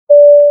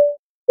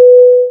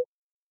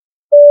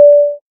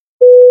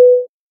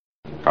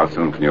How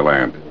soon can you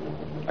land?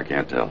 I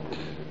can't tell.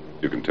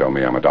 You can tell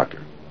me I'm a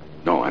doctor.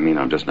 No, I mean,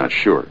 I'm just not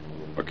sure.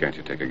 Or can't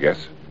you take a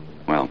guess?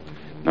 Well,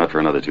 not for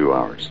another 2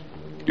 hours.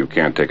 You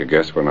can't take a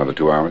guess for another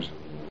 2 hours?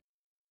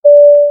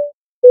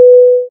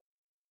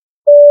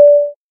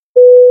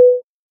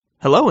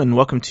 Hello and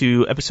welcome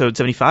to episode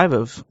 75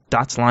 of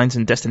Dots, Lines,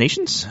 and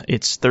Destinations.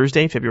 It's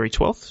Thursday, February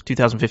 12th,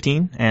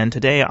 2015, and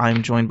today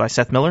I'm joined by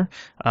Seth Miller,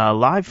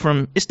 live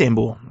from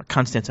Istanbul,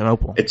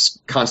 Constantinople. It's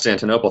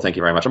Constantinople, thank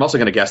you very much. I'm also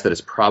going to guess that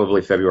it's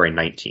probably February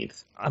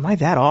 19th. Am I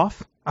that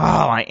off? Oh,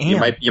 I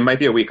am. You might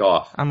be a week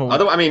off.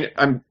 Although, I mean,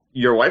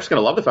 your wife's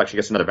going to love the fact she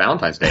gets another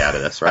Valentine's Day out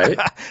of this, right?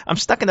 I'm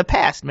stuck in the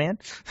past, man.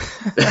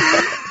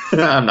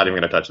 I'm not even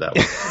going to touch that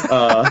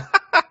one.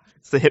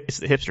 It's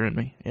the hipster in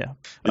me, yeah.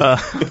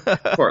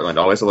 Portland,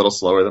 always a little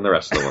slower than the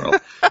rest of the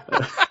world.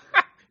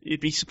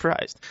 You'd be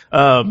surprised.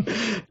 How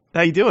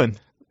you doing?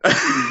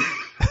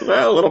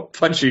 Well, a little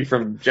punchy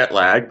from jet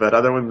lag, but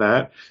other than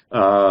that,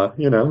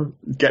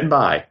 getting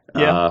by.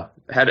 Yeah.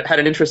 Had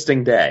an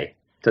interesting day,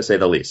 to say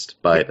the least.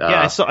 But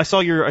yeah, I saw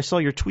your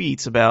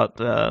tweets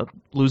about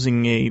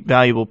losing a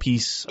valuable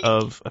piece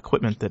of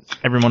equipment that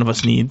every one of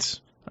us needs.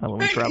 When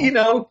we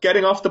travel.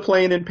 Getting off the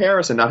plane in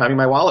Paris and not having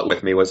my wallet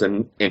with me was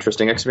an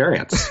interesting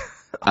experience.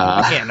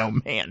 Oh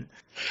man.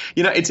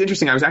 It's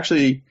interesting. I was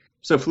actually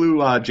flew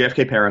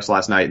JFK Paris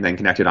last night and then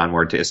connected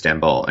onward to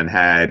Istanbul and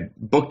had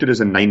booked it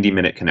as a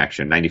 90-minute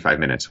connection, 95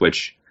 minutes,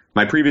 which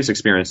my previous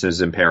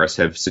experiences in Paris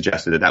have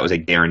suggested that was a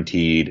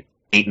guaranteed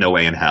ain't no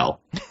way in hell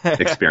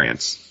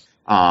experience.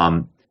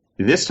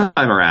 This time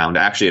around,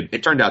 actually,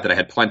 it turned out that I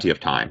had plenty of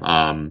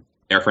time.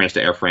 Air France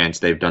to Air France,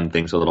 they've done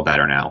things a little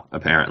better now,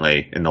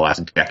 apparently. In the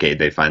last decade,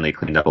 they finally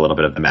cleaned up a little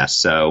bit of the mess.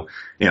 So,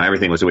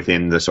 everything was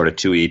within the sort of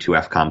 2E,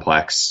 2F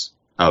complex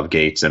of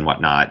gates and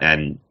whatnot.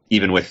 And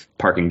even with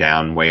parking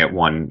down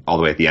all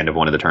the way at the end of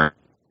one of the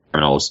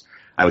terminals,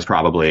 I was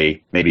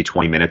probably maybe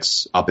 20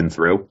 minutes up and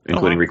through,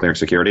 including reclearing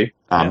security.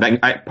 Part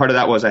of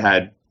that was I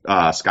had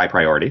Sky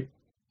Priority.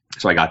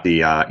 So I got the,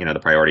 the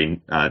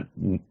priority,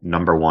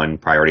 number one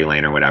priority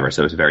lane or whatever.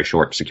 So it was a very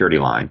short security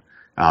line.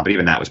 But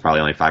even that was probably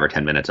only 5 or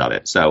 10 minutes of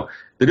it. So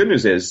the good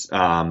news is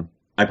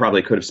I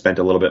probably could have spent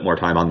a little bit more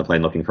time on the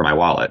plane looking for my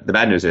wallet. The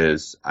bad news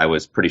is I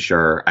was pretty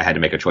sure I had to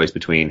make a choice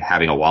between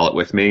having a wallet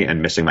with me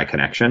and missing my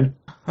connection.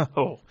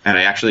 Oh. And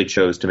I actually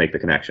chose to make the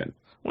connection.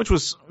 Which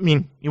was,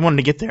 you wanted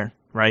to get there,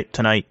 right?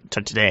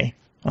 Today.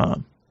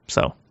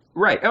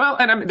 Right. Well,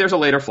 and there's a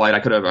later flight.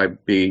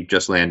 I'd be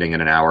just landing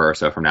in an hour or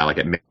so from now, like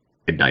at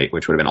midnight,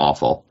 which would have been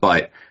awful.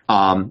 But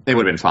it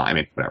would have been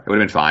fine. Whatever. It would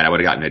have been fine. I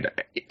would have gotten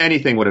it.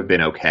 Anything would have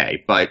been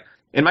okay. But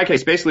in my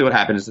case, basically what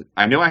happened is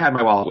I knew I had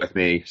my wallet with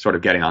me sort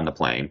of getting on the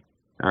plane.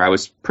 Or I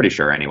was pretty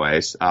sure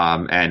anyways.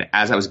 And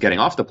as I was getting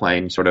off the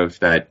plane, sort of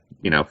that,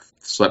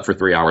 slept for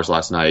 3 hours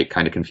last night,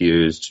 kind of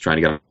confused, trying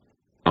to get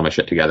all my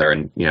shit together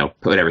and,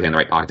 put everything in the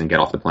right pocket and get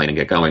off the plane and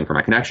get going for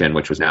my connection,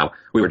 which was now,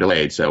 we were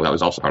delayed. So that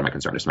was also part of my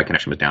concern. Just my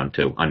connection was down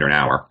to under an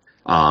hour.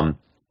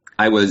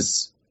 I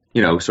was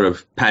sort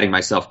of patting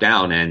myself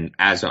down, and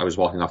as I was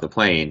walking off the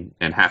plane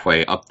and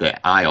halfway up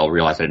the aisle,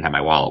 realized I didn't have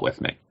my wallet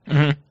with me.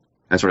 Mm-hmm.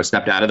 And sort of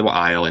stepped out of the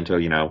aisle into,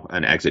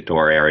 an exit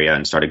door area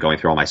and started going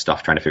through all my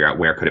stuff, trying to figure out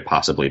where could it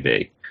possibly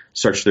be.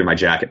 Searched through my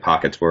jacket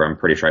pockets where I'm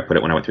pretty sure I put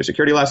it when I went through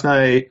security last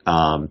night.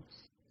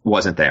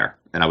 Wasn't there.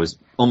 And I was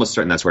almost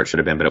certain that's where it should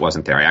have been, but it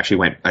wasn't there.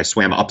 I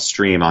swam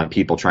upstream on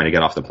people trying to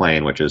get off the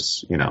plane, which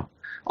is,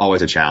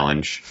 always a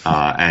challenge,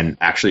 and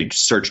actually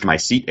searched my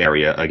seat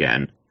area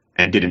again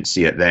and didn't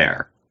see it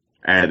there.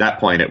 And at that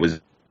point, it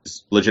was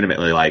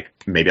legitimately like,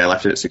 maybe I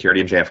left it at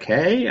security in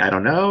JFK. I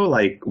don't know.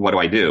 Like, what do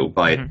I do?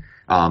 But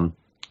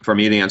for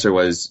me, the answer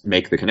was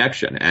make the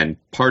connection. And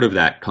part of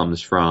that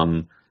comes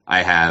from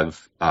I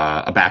have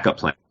a backup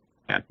plan.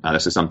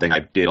 This is something I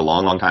did a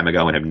long, long time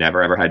ago and have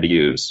never, ever had to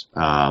use.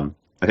 I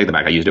take the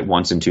back. I used it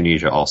once in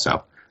Tunisia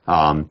also.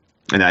 And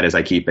that is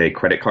I keep a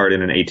credit card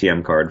and an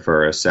ATM card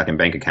for a second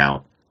bank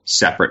account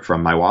separate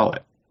from my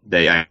wallet.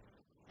 I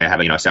have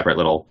a separate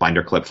little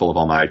binder clip full of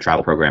all my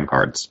travel program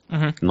cards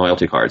and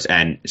loyalty cards,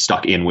 and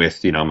stuck in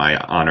with my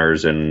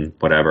honors and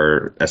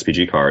whatever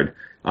SPG card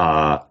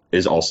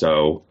is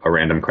also a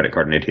random credit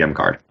card and ATM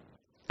card.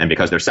 And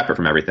because they're separate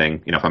from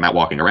everything, if I'm out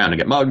walking around and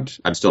get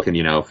mugged, I still can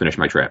finish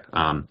my trip.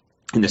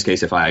 In this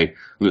case, if I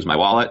lose my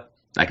wallet,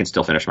 I can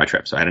still finish my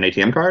trip. So I had an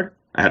ATM card,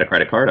 I had a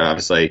credit card.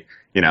 Obviously,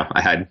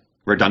 I had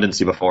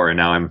redundancy before, and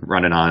now I'm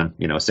running on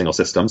a single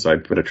system, so I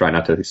better try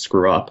not to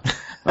screw up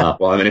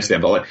while I'm in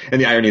Istanbul.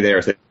 And the irony there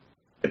is that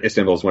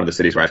Istanbul is one of the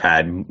cities where I've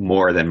had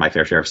more than my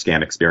fair share of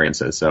scam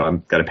experiences, so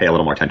I'm going to pay a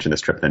little more attention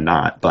this trip than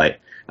not. But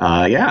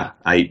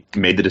I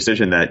made the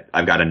decision that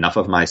I've got enough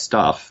of my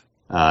stuff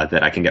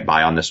that I can get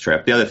by on this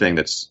trip. The other thing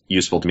that's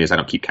useful to me is I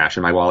don't keep cash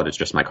in my wallet; it's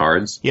just my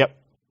cards. Yep.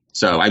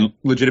 So I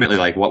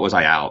legitimately, what was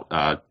I out?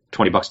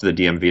 $20 to the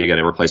DMV to get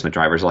a replacement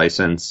driver's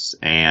license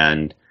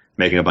and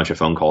making a bunch of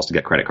phone calls to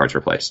get credit cards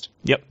replaced.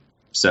 Yep.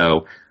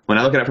 So when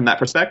I look at it from that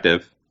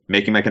perspective,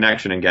 making my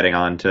connection and getting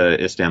on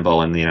to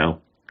Istanbul and,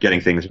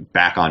 getting things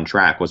back on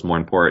track was more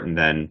important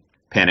than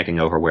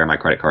panicking over where my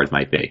credit cards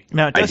might be.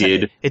 Now,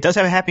 it does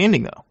have a happy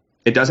ending, though.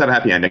 It does have a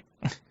happy ending.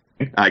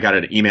 I got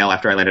an email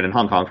after I landed in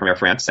Hong Kong from Air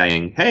France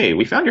saying, "Hey,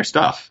 we found your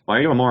stuff. Why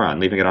are you a moron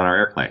leaving it on our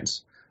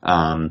airplanes?"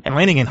 And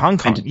landing in Hong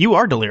Kong, you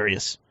are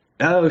delirious.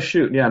 Oh,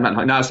 shoot. Yeah, I'm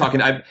not. No, I was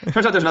talking.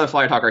 Turns out there's another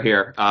flyer talker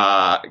here.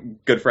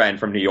 Good friend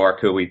from New York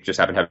who we just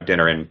happened to have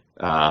dinner in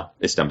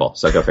Istanbul.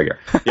 So go figure.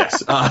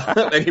 Yes.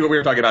 We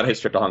were talking about his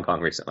trip to Hong Kong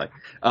recently.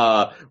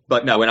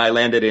 But no, when I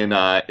landed in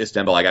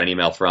Istanbul, I got an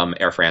email from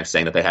Air France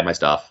saying that they had my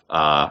stuff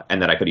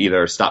and that I could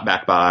either stop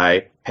back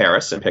by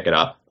Paris and pick it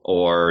up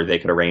or they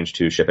could arrange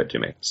to ship it to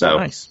me. So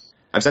nice.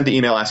 I've sent the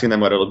email asking them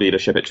what it'll be to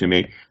ship it to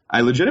me.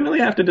 I legitimately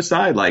have to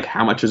decide, like,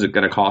 how much is it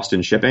going to cost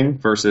in shipping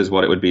versus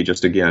what it would be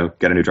just to,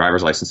 get a new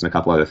driver's license and a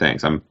couple other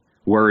things. I'm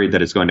worried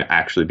that it's going to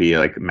actually be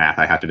like math.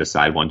 I have to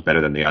decide one's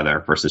better than the other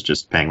versus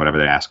just paying whatever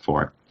they ask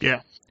for.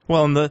 Yeah.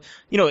 Well, I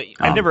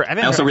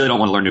also really don't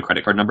want to learn new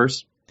credit card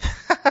numbers.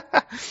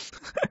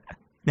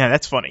 Yeah,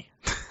 that's funny.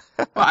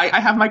 Well,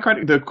 I have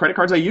the credit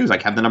cards I use. I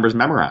have the numbers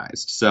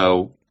memorized,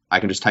 so I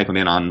can just type them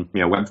in on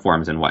web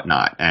forms and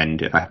whatnot. And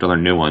if I have to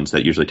learn new ones,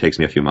 that usually takes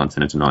me a few months,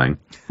 and it's annoying.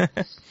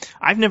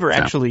 I've never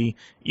actually,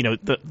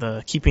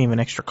 the keeping of an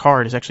extra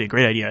card is actually a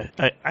great idea.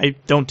 I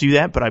don't do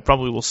that, but I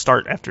probably will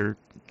start after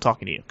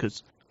talking to you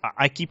because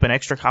I keep an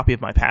extra copy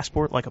of my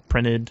passport, like a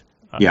printed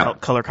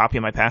color copy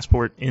of my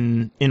passport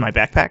in my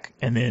backpack,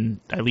 and then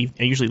I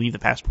usually leave the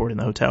passport in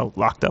the hotel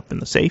locked up in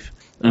the safe.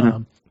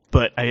 Mm-hmm.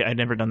 But I've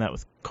never done that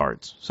with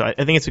cards, so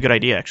I think it's a good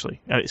idea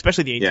actually,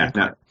 especially the ATM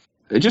card.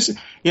 It just,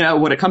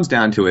 what it comes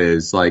down to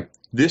is, like,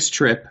 this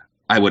trip,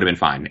 I would have been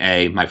fine.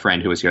 My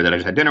friend who was here that I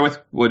just had dinner with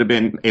would have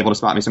been able to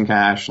spot me some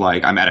cash.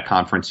 Like, I'm at a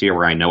conference here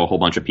where I know a whole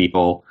bunch of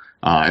people,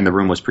 and the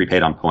room was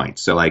prepaid on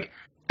points. So, like,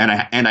 and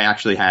I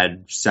actually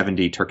had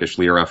 70 Turkish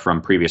lira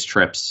from previous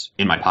trips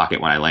in my pocket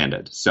when I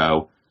landed.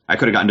 So I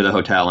could have gotten to the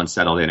hotel and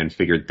settled in and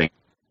figured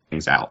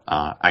things out.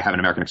 I have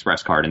an American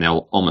Express card, and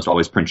they'll almost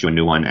always print you a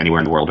new one anywhere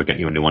in the world or get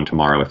you a new one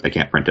tomorrow if they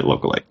can't print it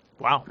locally.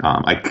 Wow.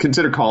 I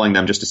considered calling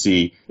them just to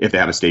see if they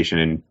have a station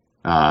in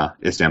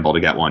Istanbul to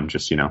get one,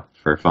 just,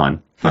 for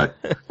fun. But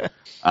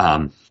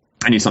I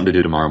need something to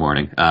do tomorrow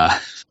morning.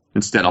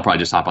 Instead, I'll probably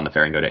just hop on the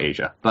ferry and go to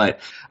Asia. But,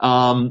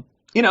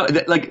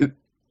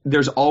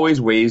 there's always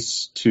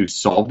ways to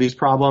solve these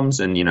problems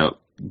and,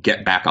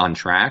 get back on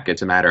track.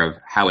 It's a matter of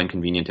how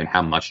inconvenient and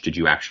how much did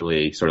you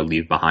actually sort of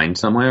leave behind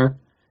somewhere.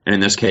 And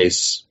in this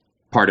case,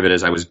 part of it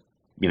is I was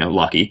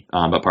lucky,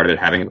 but part of it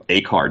having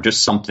a card,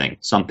 just something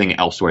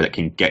elsewhere that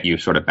can get you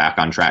sort of back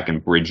on track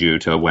and bridge you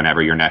to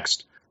whenever your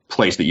next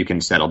place that you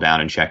can settle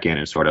down and check in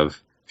and sort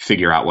of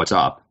figure out what's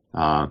up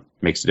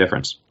makes a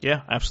difference.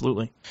 Yeah,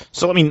 absolutely.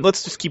 So,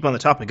 let's just keep on the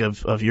topic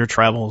of your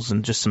travels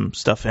and just some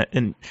stuff.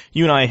 And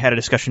you and I had a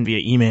discussion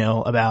via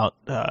email about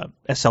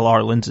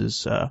SLR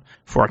lenses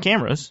for our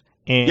cameras.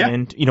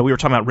 And, we were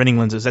talking about renting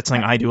lenses. That's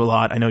something I do a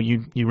lot. I know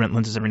you rent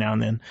lenses every now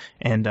and then.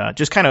 And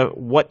just kind of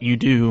what you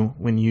do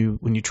when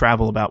you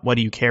travel, about what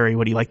do you carry,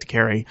 what do you like to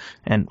carry,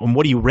 and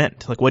what do you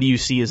rent? Like, what do you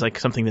see as like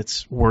something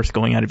that's worth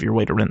going out of your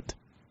way to rent?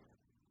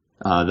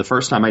 The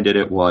first time I did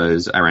it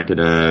was I rented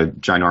a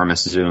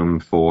ginormous zoom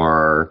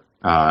for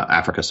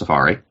Africa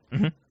Safari.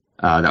 Mm-hmm.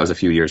 That was a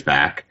few years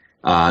back.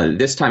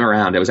 This time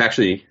around, it was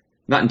actually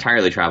not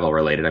entirely travel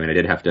related. I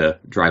did have to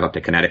drive up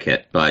to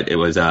Connecticut, but it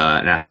was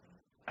an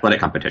athletic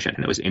competition,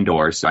 and it was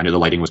indoors, so I knew the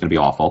lighting was going to be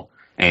awful,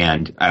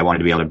 and I wanted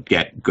to be able to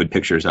get good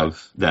pictures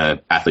of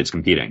the athletes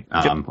competing,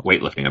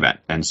 weightlifting event.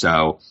 And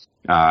so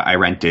I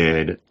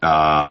rented,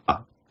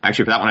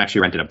 actually for that one, I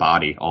actually rented a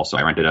body also.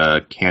 I rented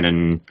a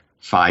Canon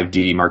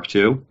 5D Mark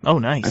II. Oh,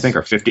 nice. I think,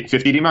 or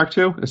 50D Mark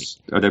II?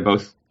 Are they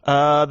both?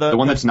 The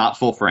one that's not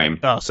full frame.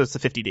 Oh, so it's the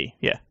 50D,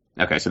 yeah.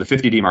 Okay, so the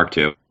 50D Mark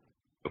II,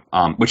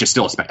 which is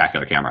still a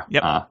spectacular camera.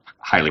 Yep.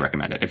 Highly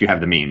recommend it if you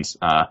have the means.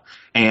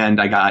 And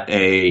I got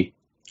a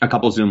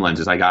couple zoom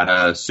lenses. I got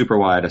a super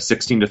wide, a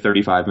 16 to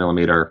 35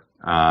 millimeter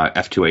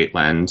f2.8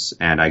 lens,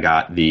 and I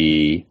got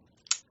the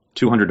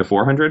 200 to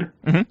 400.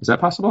 Mm-hmm. Is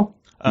that possible?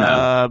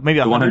 No. Maybe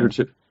the 100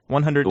 to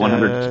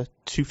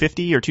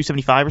 250 or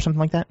 275 or something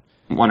like that.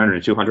 100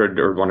 to 200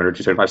 or 100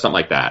 to 275, something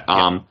like that.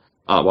 Yeah.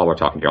 While we're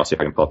talking here, I'll see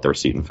if I can pull up the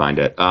receipt and find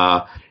it.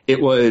 It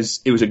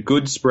was a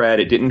good spread.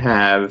 It didn't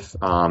have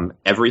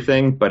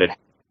everything, but it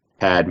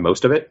had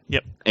most of it.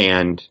 Yep.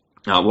 And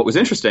what was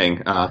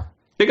interesting,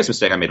 biggest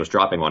mistake I made was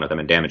dropping one of them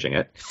and damaging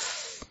it.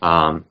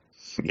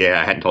 Yeah,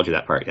 I hadn't told you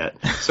that part yet.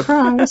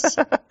 Surprise!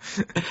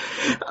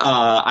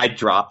 I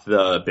dropped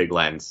the big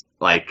lens,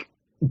 like,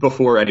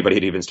 before anybody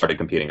had even started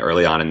competing,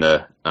 early on in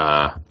the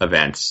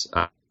events.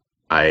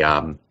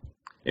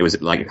 It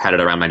was like, had it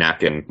around my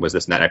neck and was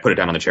this and that. I put it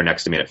down on the chair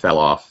next to me and it fell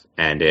off,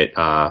 and it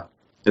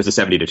was a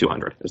 70 to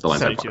 200 is the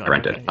lens I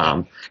rented.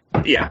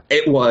 Yeah,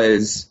 it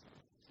was,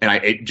 and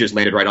it just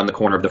landed right on the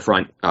corner of the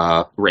front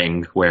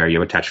ring where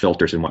you attach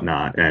filters and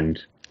whatnot, and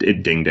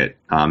it dinged it.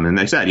 And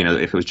they said, if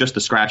it was just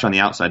the scratch on the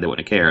outside, they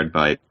wouldn't have cared,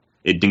 but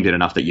it dinged it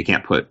enough that you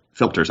can't put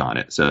filters on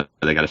it, so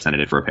they got to send it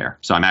in for repair.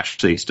 So I'm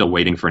actually still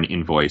waiting for an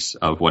invoice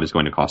of what it's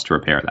going to cost to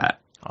repair that.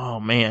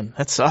 Oh man,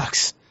 that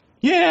sucks.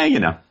 Yeah,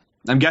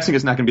 I'm guessing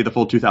it's not going to be the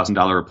full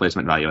 $2,000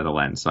 replacement value of the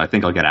lens, so I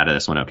think I'll get out of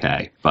this one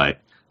okay. But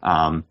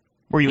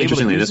Were you able to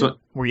Interestingly, use this it?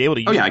 Were you able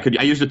to use Oh yeah, it?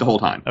 I used it the whole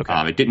time.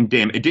 Okay. It didn't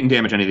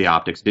damage any of the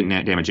optics. It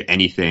didn't damage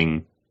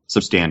anything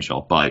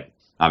substantial. But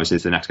obviously,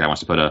 if the next guy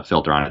wants to put a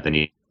filter on it, they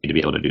need to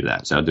be able to do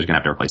that. So they're gonna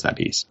have to replace that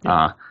piece.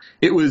 Yeah.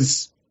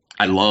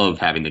 I love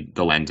having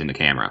the lens in the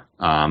camera.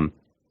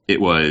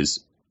 It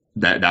was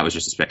that was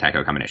just a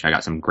spectacular combination. I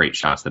got some great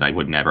shots that I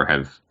would never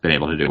have been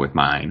able to do with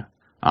mine.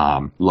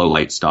 Low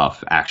light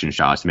stuff, action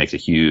shots. It makes a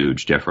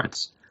huge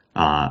difference.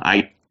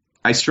 I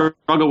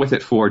struggle with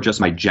it for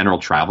just my general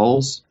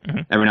travels.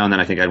 Mm-hmm. Every now and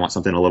then I think I want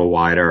something a little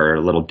wider or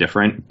a little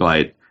different,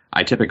 but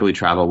I typically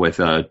travel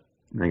with I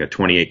think a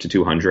 28 to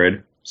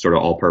 200 sort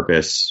of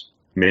all-purpose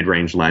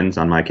mid-range lens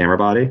on my camera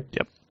body.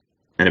 Yep.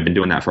 And I've been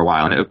doing that for a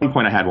while. And at one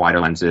point I had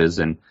wider lenses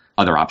and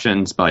other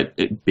options, but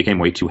it became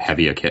way too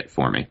heavy a kit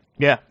for me.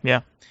 Yeah.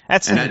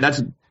 That's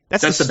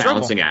the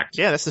balancing act.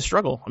 Yeah, that's the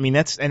struggle. I mean,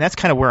 that's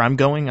kind of where I'm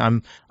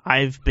going.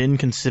 I've been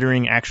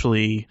considering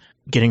actually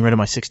getting rid of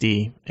my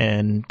 60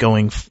 and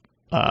going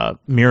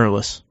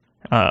mirrorless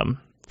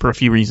for a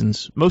few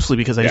reasons. Mostly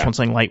because I just want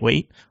something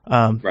lightweight.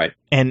 Right.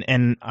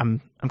 And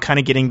I'm kind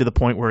of getting to the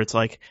point where it's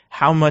like,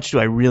 how much do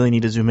I really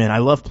need to zoom in? I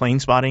love plane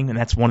spotting, and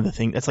that's one of the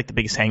things. That's like the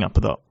biggest hang up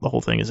of the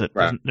whole thing is that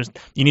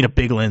you need a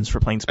big lens for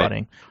plane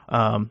spotting.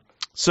 Right.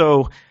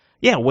 So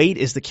yeah, weight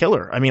is the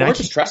killer. I mean, or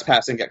just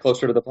trespassing, get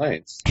closer to the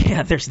planes.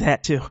 Yeah, there's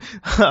that too.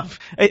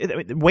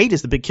 Weight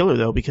is the big killer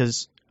though,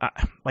 because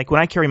like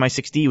when I carry my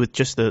 6D with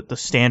just the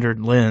standard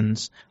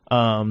lens,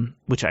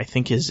 which I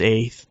think is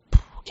I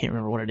can't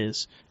remember what it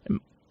is.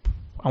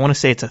 I want to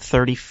say it's a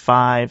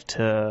 35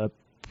 to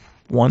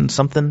 1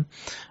 something.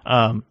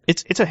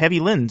 It's a heavy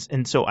lens,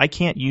 and so I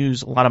can't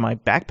use a lot of my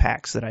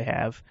backpacks that I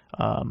have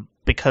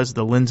because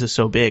the lens is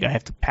so big. I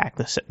have to pack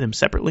them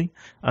separately,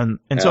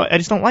 so I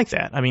just don't like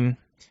that. I mean,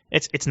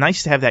 it's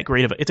nice to have that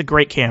it's a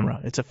great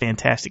camera. It's a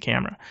fantastic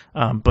camera,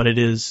 but it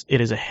is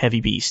a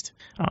heavy beast.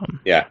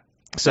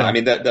 So I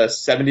mean, the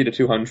 70 to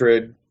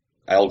 200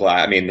 L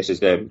glass. I mean, this is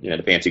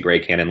the fancy gray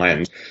Canon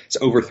lens. It's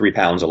over 3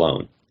 pounds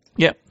alone.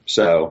 Yeah.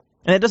 So.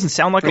 And it doesn't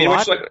sound like a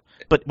lot,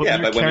 but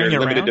when you're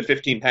limited to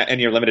 15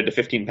 and you're limited to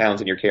 15 pounds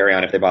in your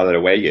carry-on if they bother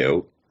to weigh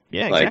you,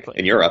 exactly.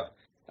 In Europe,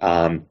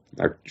 or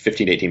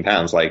 15 to 18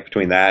 pounds, like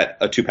between that,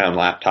 a 2-pound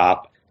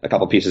laptop, a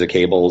couple pieces of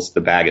cables,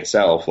 the bag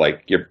itself,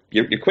 like you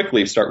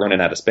quickly start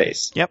running out of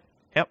space. Yep.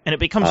 And it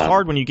becomes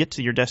hard when you get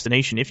to your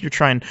destination. If you're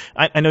trying,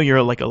 I know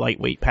you're like a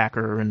lightweight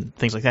packer and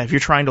things like that. If you're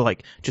trying to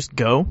like just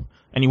go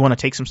and you want to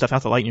take some stuff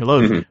out to lighten your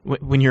load,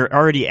 when you're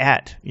already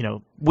at,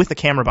 with the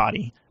camera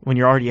body, when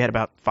you're already at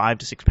about 5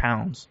 to 6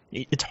 pounds,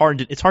 it's hard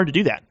to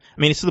do that. I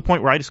mean, it's to the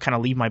point where I just kind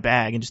of leave my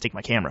bag and just take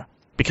my camera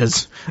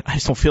because I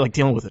just don't feel like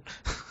dealing with it.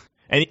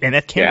 and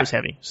that camera's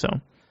heavy. So,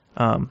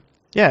 I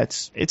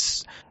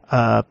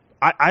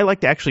like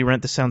to actually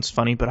rent, this sounds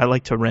funny, but I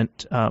like to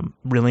rent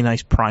really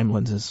nice prime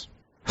lenses.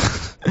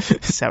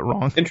 Is that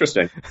wrong?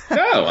 Interesting.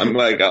 No, I'm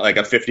like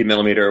a 50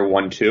 millimeter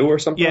 1.2 or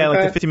something. Yeah,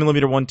 like the 50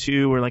 millimeter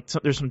 1.2, or like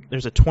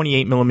there's a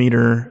 28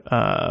 millimeter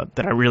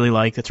that I really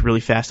like. That's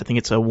really fast. I think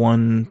it's a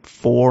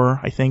 1.4,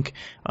 I think.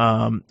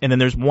 And then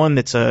there's one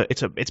it's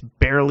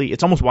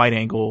almost wide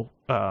angle.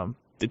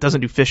 It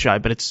doesn't do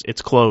fisheye, but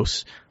it's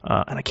close.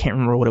 And I can't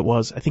remember what it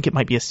was. I think it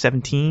might be a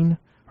 17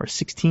 or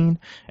 16,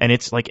 and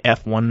it's like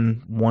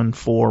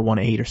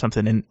f1.4, or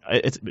something, and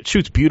it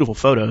shoots beautiful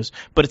photos,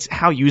 but it's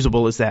how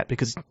usable is that?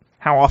 Because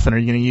how often are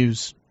you going to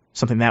use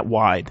something that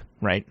wide,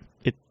 right?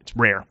 It's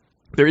rare.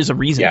 There is a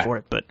reason for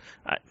it, but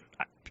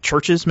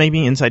churches,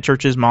 maybe, inside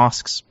churches,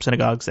 mosques,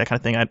 synagogues, that kind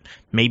of thing, I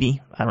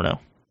don't know.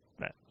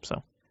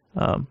 So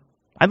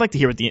I'd like to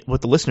hear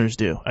what the listeners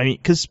do. I mean,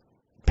 because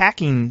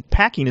packing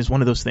is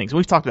one of those things.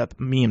 We've talked about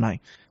me and my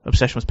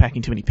obsession with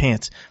packing too many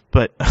pants,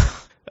 but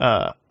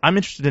I'm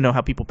interested to know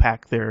how people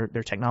pack their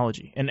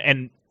technology.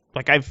 And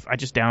like I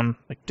just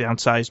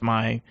downsized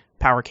my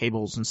power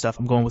cables and stuff.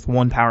 I'm going with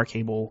one power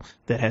cable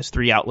that has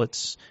 3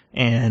 outlets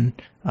and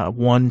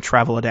one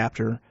travel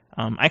adapter.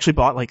 I actually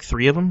bought like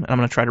 3 of them, and I'm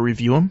going to try to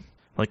review them,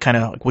 like kind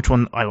of like which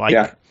one I like.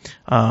 Yeah.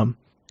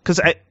 Because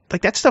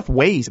that stuff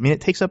weighs. I mean,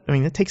 it takes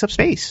up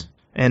space,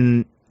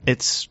 and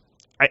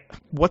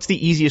what's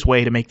the easiest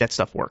way to make that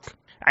stuff work?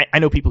 I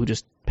know people who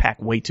just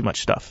pack way too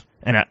much stuff,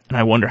 and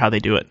I wonder how they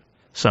do it.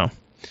 So.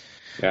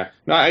 Yeah.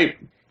 No,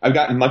 I've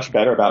gotten much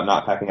better about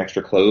not packing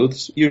extra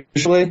clothes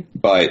usually,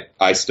 but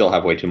I still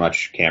have way too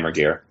much camera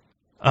gear.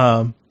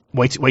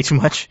 Way too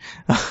much.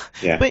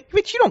 Yeah. But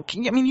you don't.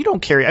 I mean, you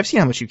don't carry. I've seen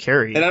how much you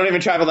carry. And I don't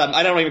even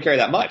carry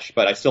that much,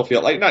 but I still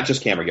feel like not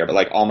just camera gear, but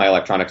like all my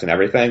electronics and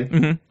everything.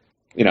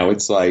 Mm-hmm.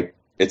 It's like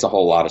it's a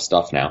whole lot of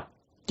stuff now.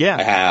 Yeah.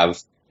 I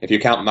have, if you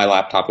count my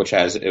laptop, which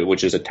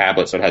is a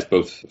tablet, so it has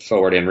both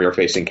forward and rear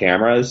facing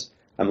cameras.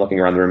 I'm looking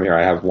around the room here.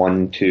 I have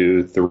 1,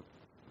 2,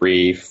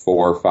 3,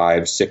 4,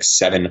 5, 6,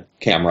 7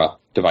 camera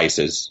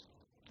devices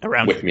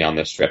around with me on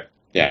this trip.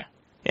 Yeah.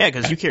 Yeah,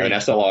 because you carry an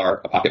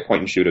SLR, a pocket point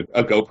and shoot,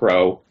 a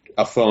GoPro,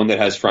 a phone that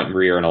has front and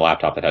rear, and a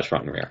laptop that has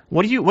front and rear.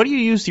 What do you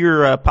use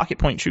your pocket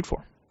point and shoot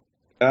for?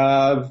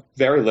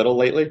 Very little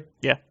lately.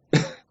 Yeah.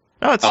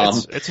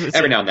 It's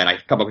every now and then I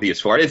come up with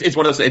use for it. It's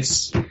one of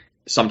those.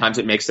 sometimes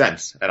it makes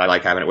sense, and I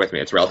like having it with me.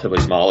 It's relatively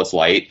small, it's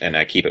light, and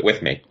I keep it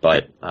with me.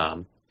 But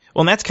well,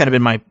 and that's kind of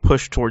been my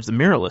push towards the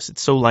mirrorless.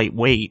 It's so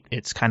lightweight.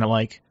 It's kind of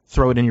like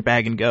throw it in your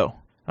bag and go.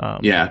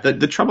 Yeah,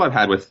 the trouble I've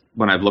had with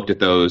when I've looked at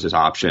those as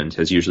options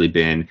has usually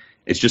been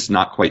it's just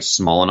not quite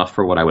small enough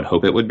for what I would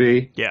hope it would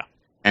be. Yeah.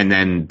 And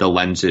then the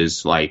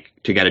lenses, like,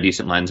 to get a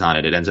decent lens on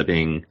it, it ends up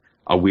being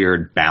a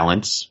weird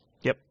balance.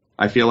 Yep.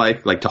 I feel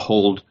like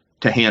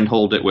to hand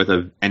hold it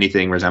with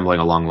anything resembling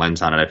a long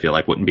lens on it, I feel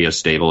like wouldn't be as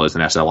stable as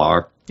an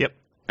SLR. Yep.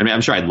 I mean,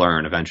 I'm sure I'd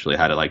learn eventually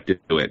how to like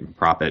do it and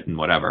prop it and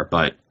whatever,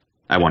 but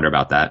I wonder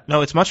about that.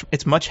 No, it's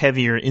much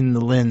heavier in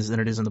the lens than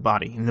it is in the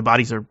body. And the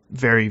bodies are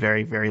very,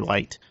 very, very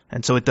light.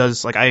 And so it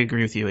does, like, I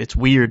agree with you. It's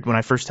weird. When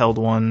I first held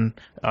one,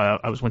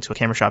 went to a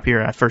camera shop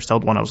here, I first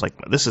held one, I was like,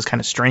 this is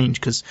kind of strange,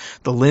 because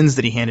the lens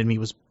that he handed me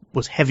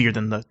was heavier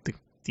than the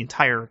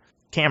entire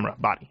camera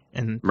body.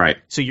 And right.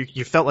 So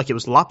you felt like it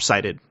was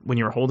lopsided when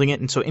you were holding it.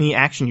 And so any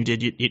action you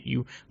did,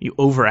 you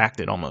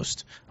overacted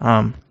almost.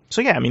 So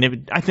yeah, I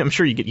mean, I'm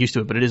sure you get used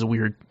to it, but it is a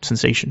weird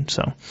sensation.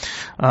 So,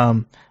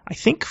 I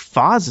think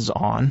Foz is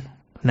on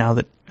now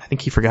that I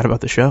think he forgot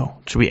about the show.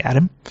 Should we add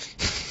him?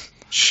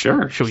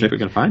 Sure. See if we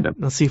can find him.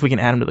 Let's see if we can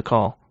add him to the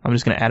call. I'm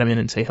just going to add him in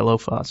and say hello,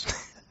 Foz.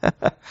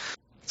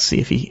 See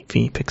if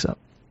he picks up.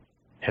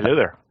 Hello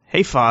there.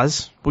 Hey,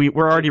 Foz.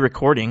 We're already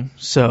recording,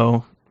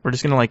 so we're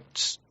just going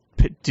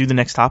to do the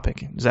next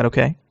topic. Is that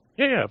okay?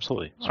 Yeah,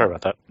 absolutely. Sorry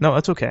about that. No,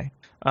 that's okay.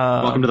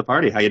 Welcome to the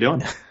party. How you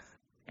doing?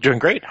 Doing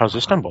great. How's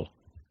Istanbul?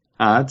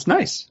 It's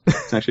nice.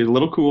 It's actually a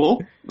little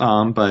cool,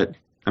 but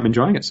I'm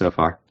enjoying it so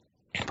far.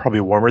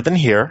 Probably warmer than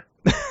here.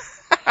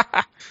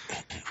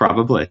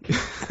 Probably.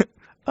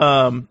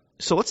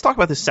 So let's talk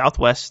about the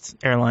Southwest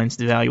Airlines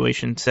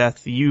devaluation.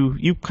 Seth,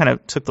 you kind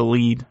of took the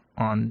lead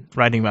on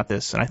writing about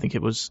this, and I think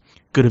it was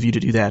good of you to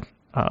do that.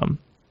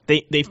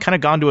 They've kind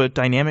of gone to a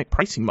dynamic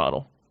pricing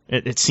model,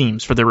 it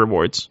seems, for their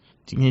rewards.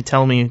 Can you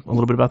tell me a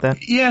little bit about that?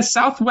 Yeah,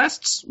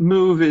 Southwest's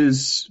move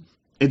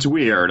it's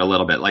weird a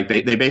little bit. Like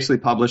they basically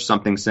published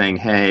something saying,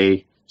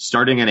 hey,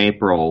 starting in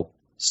April,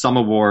 some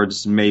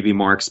awards may be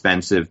more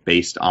expensive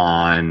based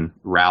on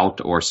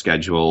route or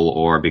schedule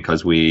or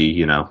because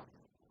we,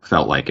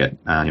 felt like it.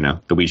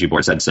 The Ouija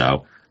board said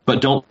so.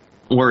 But don't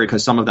worry,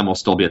 because some of them will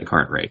still be at the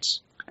current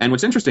rates. And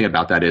what's interesting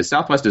about that is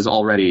Southwest is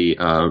already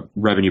a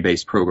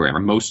revenue-based program, or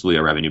mostly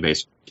a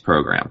revenue-based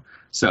program.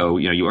 So,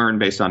 you earn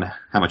based on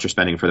how much you're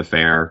spending for the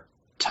fare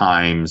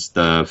times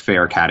the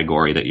fare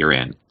category that you're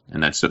in.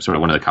 And that's sort of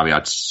one of the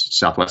caveats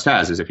Southwest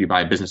has, is if you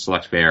buy a business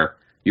select fare,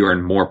 you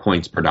earn more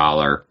points per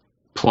dollar,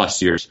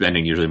 plus you're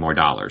spending usually more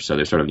dollars. So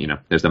there's sort of,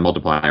 there's the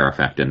multiplier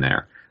effect in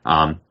there.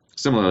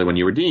 Similarly, when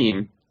you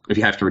redeem, if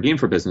you have to redeem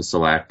for business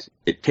select,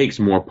 it takes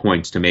more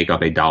points to make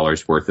up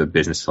 $1 worth of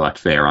business select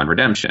fare on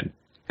redemption.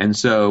 And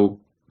so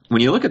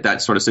when you look at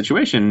that sort of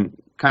situation,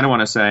 kind of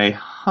want to say,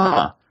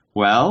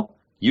 well,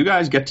 you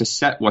guys get to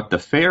set what the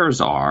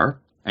fares are,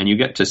 and you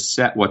get to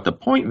set what the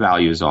point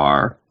values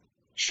are.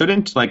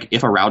 Shouldn't,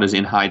 if a route is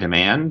in high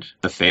demand,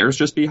 the fares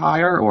just be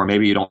higher? Or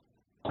maybe you don't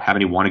have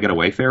any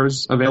want-to-get-away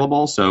fares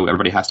available, so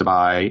everybody has to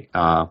buy,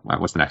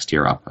 what's the next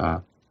tier up?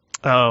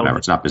 Whatever,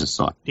 it's not business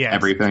select. Yeah,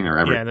 everything or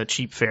everything. Yeah, the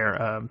cheap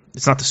fare.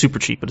 It's not the super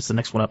cheap, but it's the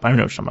next one up. I don't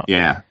know what you're talking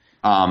about.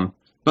 Yeah.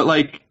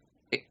 But,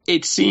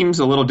 it seems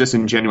a little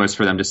disingenuous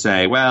for them to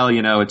say, well,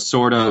 it's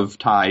sort of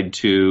tied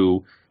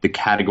to the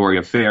category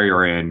of fare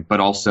you're in, but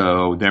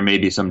also there may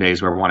be some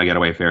days where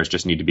want-to-get-away fares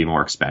just need to be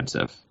more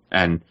expensive.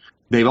 And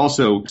they've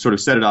also sort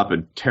of set it up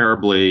and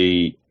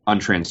terribly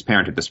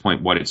untransparent at this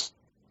point what it's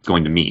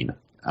going to mean.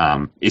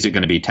 Is it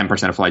going to be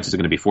 10% of flights? Is it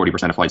going to be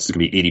 40% of flights? Is it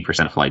going to be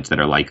 80% of flights that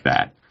are like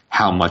that?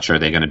 How much are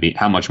they going to be?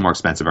 How much more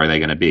expensive are they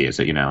going to be? Is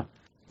it, they're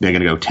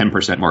going to go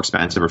 10% more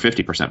expensive or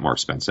 50% more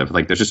expensive?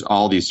 There's just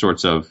all these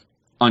sorts of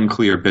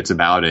unclear bits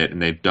about it,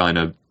 and they've done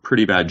a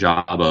pretty bad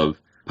job of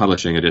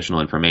publishing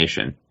additional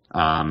information.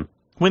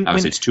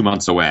 Obviously, it's 2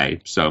 months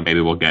away, so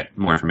maybe we'll get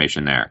more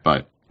information there.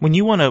 But when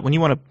you want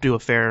to do a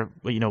fare,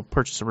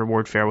 purchase a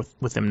reward fare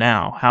with them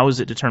now, how is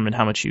it determined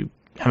how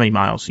many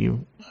miles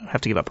you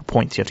have to give up, or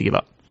points you have to give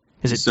up?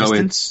 Is it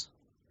distance?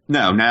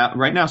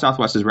 Right now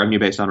Southwest is revenue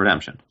based on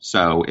redemption.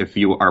 So if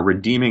you are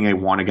redeeming a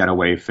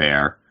want-to-get-away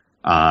fare,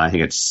 I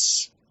think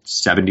it's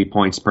 70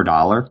 points per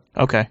dollar.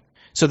 Okay.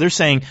 So they're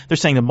saying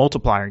the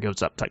multiplier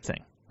goes up type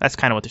thing. That's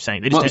kind of what they're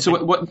saying.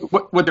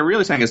 What they're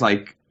really saying is,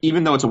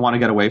 even though it's a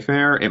want-to-get-away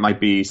fare, it might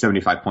be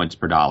 75 points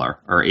per dollar,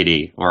 or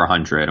 80, or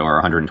 100, or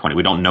 120.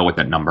 We don't know what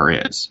that number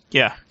is.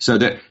 Yeah. So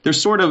they're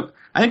sort of,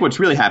 I think what's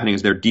really happening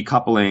is they're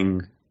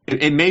decoupling.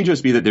 It may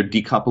just be that they're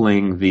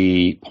decoupling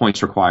the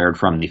points required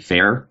from the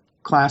fare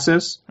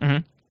classes.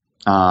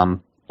 Mm-hmm.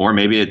 Or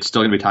maybe it's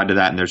still going to be tied to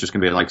that, and there's just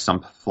going to be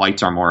some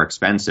flights are more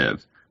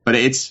expensive. But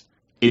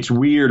it's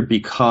weird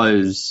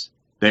because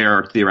they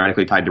are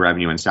theoretically tied to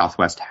revenue, and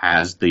Southwest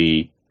has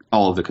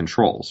all of the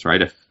controls,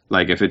 right?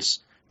 If it's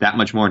that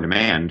much more in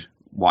demand,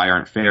 why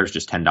aren't fares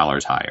just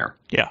 $10 higher?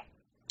 Yeah.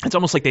 It's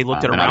almost like they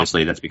looked at a route.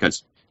 Obviously, that's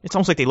because it's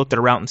almost like they looked at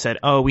a route and said,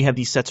 "Oh, we have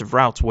these sets of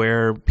routes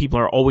where people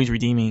are always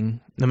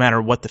redeeming no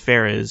matter what the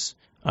fare is,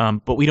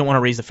 but we don't want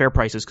to raise the fare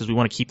prices because we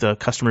want to keep the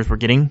customers we're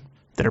getting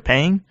that are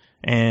paying,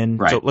 and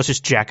Right. so let's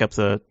just jack up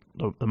the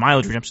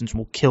mileage redemptions.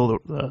 We'll kill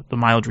the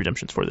mileage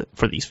redemptions for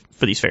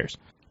these fares,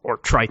 or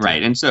try to.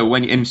 Right, and so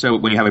when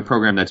you have a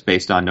program that's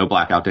based on no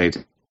blackout dates,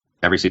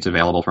 every seat's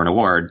available for an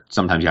award,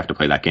 sometimes you have to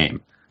play that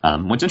game.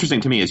 What's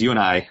interesting to me is you and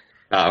I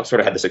sort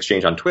of had this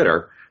exchange on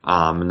Twitter,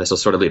 and this will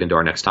sort of lead into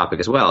our next topic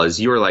as well, is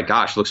you were like,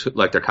 gosh, looks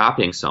like they're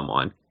copying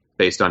someone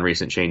based on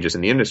recent changes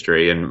in the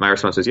industry, and my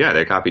response was, yeah,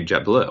 they copied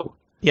JetBlue.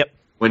 Yep.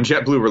 When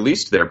JetBlue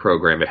released their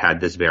program, it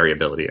had this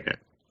variability in it.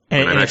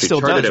 And I've it actually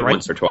still charted does, it right?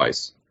 once or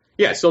twice.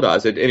 Yeah, it still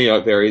does. It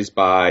varies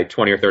by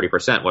 20 or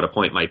 30% what a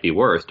point might be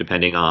worth,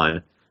 depending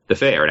on the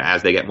fare. And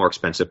as they get more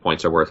expensive,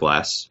 points are worth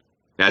less.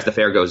 As the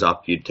fare goes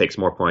up, it takes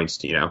more points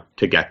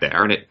to get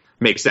there. And it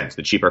makes sense.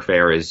 The cheaper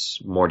fare is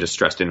more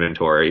distressed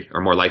inventory,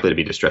 or more likely to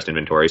be distressed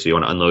inventory, so you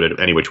want to unload it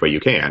any which way you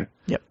can.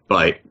 Yep.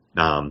 But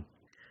I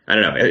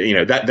don't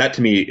know. That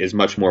to me is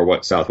much more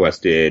what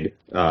Southwest did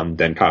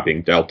than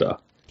copying Delta.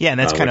 Yeah, and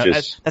that's kind of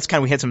that's kind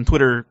of, we had some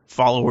Twitter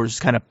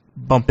followers kind of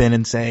bump in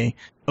and say,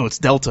 "Oh, it's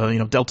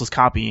Delta. Delta's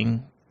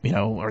copying,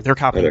 or they're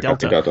copying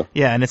Delta."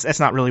 Yeah, and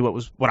that's not really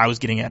what I was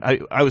getting at.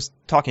 I was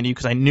talking to you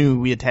because I knew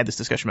we had this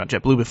discussion about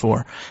JetBlue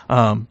before.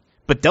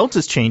 But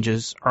Delta's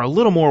changes are a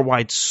little more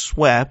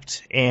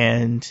wideswept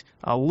and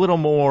a little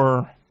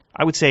more,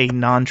 I would say,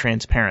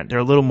 non-transparent. They're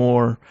a little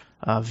more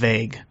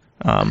vague.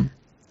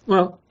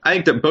 Well, I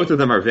think that both of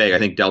them are vague. I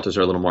think Deltas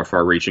are a little more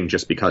far-reaching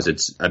just because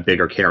it's a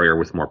bigger carrier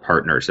with more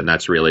partners, and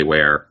that's really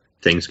where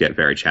things get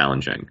very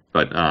challenging.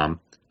 But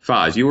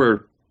Foz, you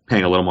were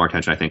paying a little more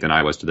attention, I think, than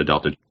I was to the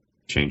Delta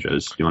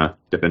changes. Do you want to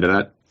dip into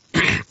that?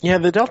 Yeah,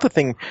 the Delta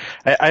thing,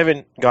 I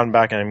haven't gone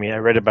back, and I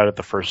read about it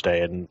the first day,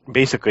 and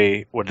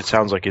basically what it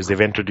sounds like is they've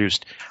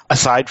introduced,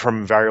 aside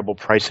from variable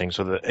pricing,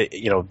 so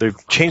that,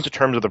 they've changed the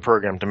terms of the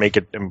program to make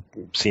it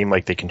seem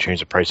like they can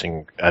change the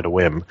pricing at a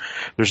whim.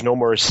 There's no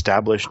more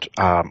established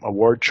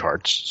award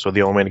charts, so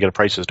the only way to get a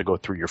price is to go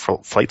through your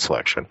flight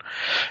selection.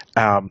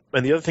 And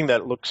the other thing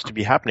that looks to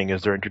be happening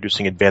is they're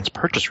introducing advanced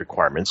purchase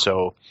requirements,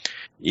 so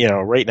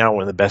right now,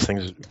 one of the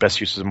best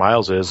uses of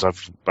miles is I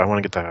want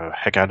to get the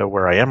heck out of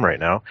where I am right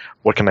now.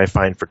 What can I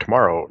find for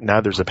tomorrow? Now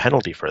there's a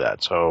penalty for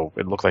that. So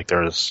it looked like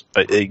there's,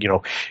 going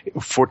from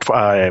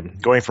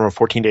a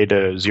 14-day to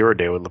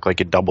 0-day would look like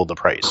it doubled the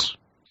price.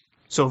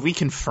 So if we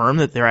confirm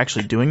that they're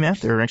actually doing that,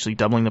 they're actually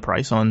doubling the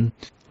price on,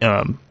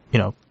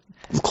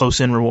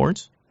 close-in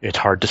rewards? It's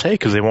hard to say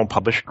because they won't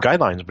publish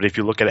guidelines. But if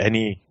you look at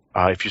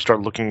if you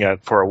start looking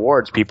at for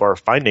awards, people are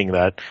finding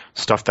that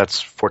stuff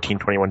that's 14,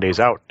 21 days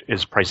out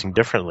is pricing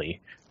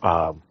differently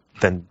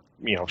than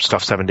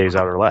stuff 7 days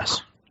out or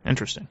less.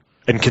 Interesting.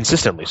 And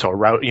consistently. So a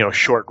route,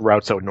 short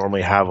routes that would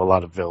normally have a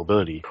lot of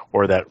availability,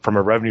 or that from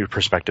a revenue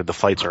perspective the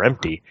flights are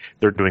empty,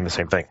 they're doing the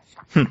same thing.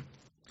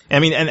 I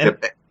mean, and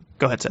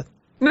go ahead, Seth.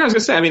 No, I was gonna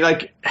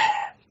say,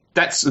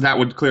 that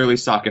would clearly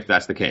suck if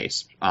that's the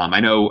case. I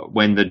know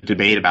when the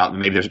debate about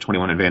maybe there's a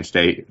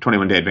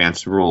 21-day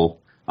advance rule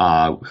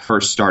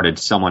first started,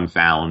 someone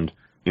found,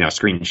 a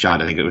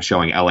screenshot, I think it was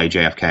showing LA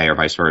JFK or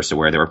vice versa,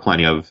 where there were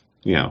plenty of,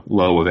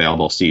 low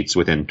available seats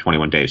within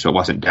 21 days. So it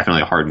wasn't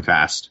definitely a hard and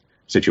fast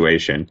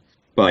situation.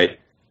 But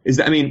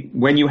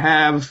when you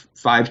have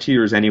 5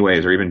 tiers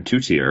anyways, or even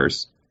 2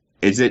 tiers,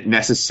 is it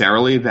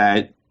necessarily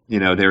that,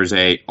 there's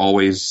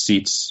always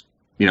seats,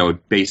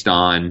 based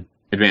on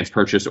advanced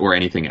purchase or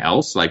anything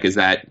else? Is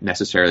that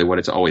necessarily what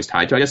it's always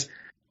tied to? I guess,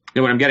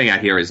 what I'm getting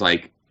at here is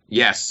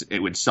yes, it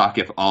would suck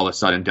if all of a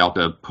sudden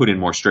Delta put in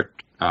more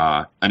strict,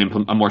 a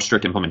more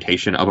strict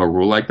implementation of a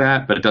rule like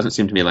that, but it doesn't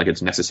seem to me like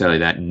it's necessarily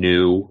that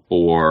new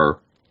or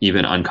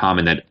even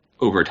uncommon that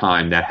over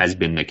time that has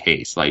been the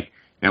case.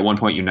 At one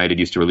point, United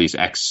used to release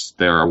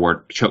their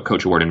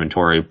coach award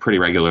inventory pretty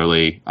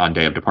regularly on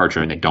day of departure,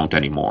 and they don't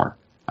anymore.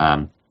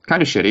 Kind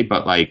of shitty,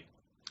 but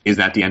is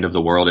that the end of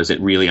the world? Is it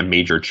really a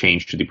major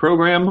change to the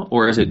program,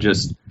 or is it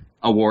just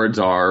awards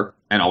are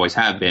and always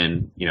have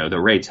been? The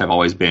rates have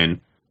always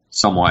been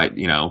somewhat,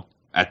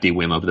 at the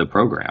whim of the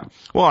program.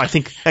 Well, I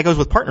think that goes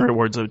with partner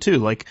awards though too.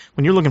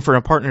 When you're looking for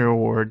a partner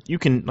award, you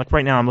can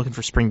right now I'm looking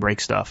for spring break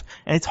stuff,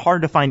 and it's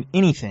hard to find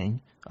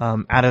anything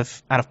out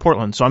of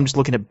Portland. So I'm just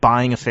looking at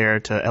buying a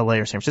fare to LA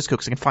or San Francisco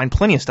because I can find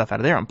plenty of stuff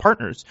out of there on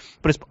partners,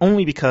 but it's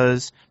only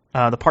because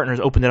the partners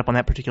opened it up on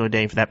that particular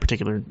day for that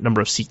particular number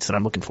of seats that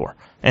I'm looking for.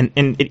 And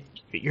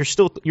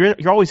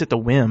you're always at the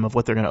whim of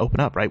what they're going to open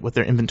up, right? What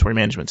their inventory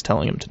management's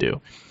telling them to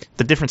do.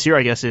 The difference here,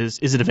 I guess, is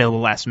it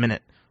available last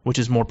minute, which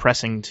is more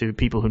pressing to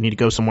people who need to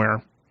go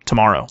somewhere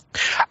tomorrow.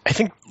 I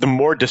think the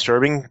more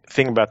disturbing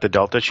thing about the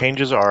Delta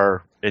changes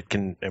are it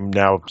can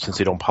now, since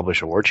they don't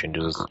publish award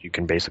changes, you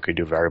can basically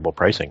do variable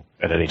pricing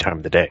at any time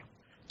of the day.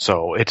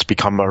 So it's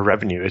become a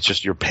revenue. It's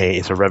just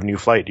it's a revenue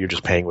flight. You're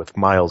just paying with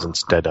miles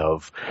instead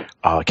of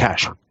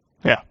cash.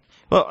 Yeah.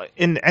 Well,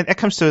 and that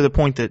comes to the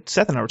point that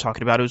Seth and I were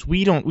talking about is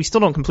we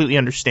still don't completely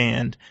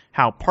understand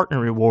how partner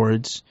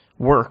rewards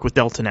work with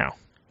Delta now,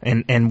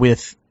 and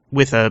with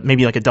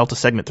maybe a Delta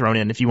segment thrown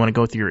in. If you want to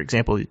go through your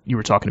example you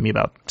were talking to me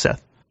about,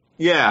 Seth.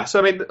 Yeah.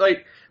 So we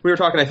were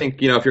talking. I think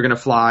if you're going to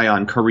fly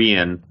on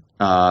Korean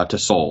to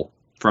Seoul,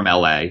 from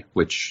LA,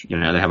 which, they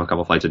have a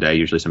couple flights a day,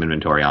 usually some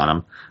inventory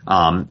on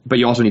them. But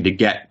you also need to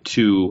get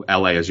to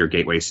LA as your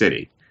gateway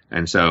city.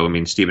 And so,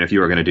 Stephen, if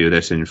you were going to do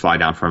this and fly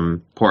down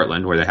from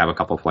Portland, where they have a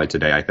couple flights a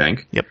day, I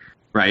think. Yep.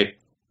 Right.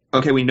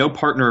 Okay, we know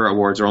partner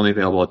awards are only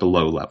available at the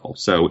low level.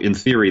 So in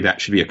theory,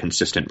 that should be a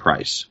consistent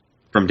price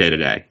from day to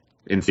day,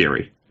 in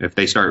theory. If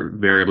they start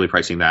variably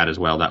pricing that as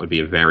well, that would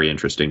be a very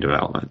interesting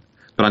development.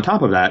 But on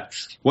top of that,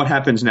 what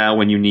happens now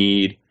when you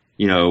need,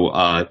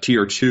 a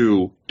tier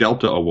 2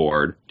 Delta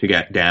award to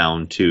get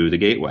down to the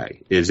gateway?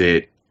 Is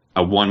it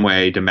a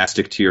one-way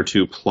domestic tier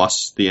 2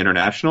 plus the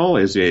international?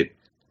 Is it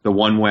the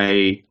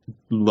one-way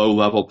low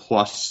level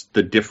plus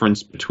the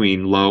difference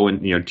between low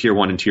and, tier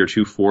 1 and tier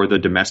 2 for the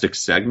domestic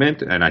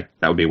segment? And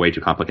that would be way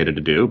too complicated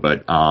to do.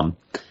 But,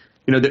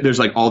 there's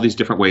like all these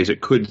different ways it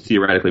could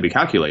theoretically be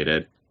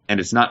calculated, and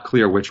it's not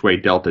clear which way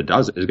Delta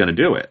is going to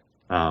do it.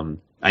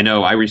 I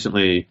know I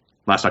recently,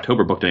 last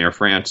October, booked an Air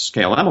France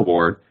KLM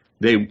award.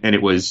 And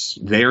it was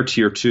their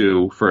tier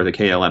 2 for the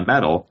KLM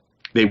medal.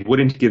 They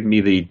wouldn't give me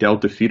the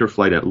Delta feeder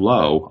flight at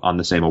low on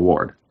the same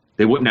award.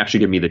 They wouldn't actually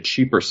give me the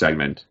cheaper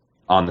segment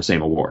on the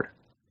same award.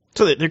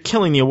 So they're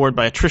killing the award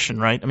by attrition,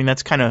 right?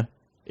 That's kind of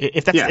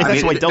if that's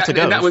the way Delta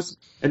goes.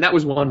 And that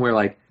was one where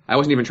I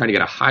wasn't even trying to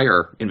get a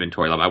higher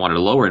inventory level. I wanted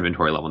a lower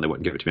inventory level, and they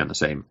wouldn't give it to me on the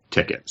same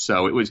ticket.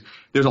 So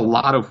there's a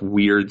lot of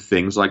weird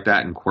things like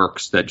that and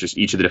quirks that just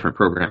each of the different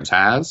programs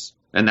has.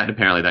 And that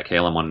apparently that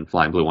KLM one,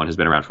 Flying Blue one, has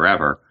been around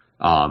forever.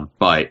 Or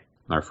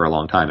for a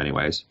long time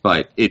anyways,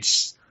 but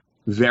it's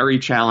very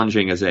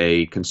challenging as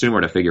a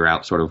consumer to figure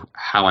out sort of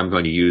how I'm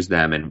going to use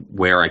them and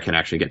where I can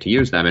actually get to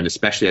use them. And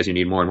especially as you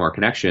need more and more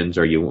connections,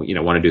 or you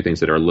want to do things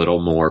that are a little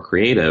more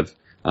creative,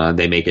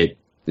 they make it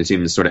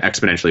seems sort of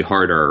exponentially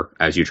harder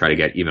as you try to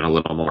get even a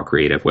little more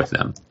creative with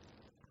them.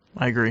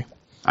 I agree.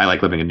 I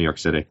like living in New York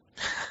City.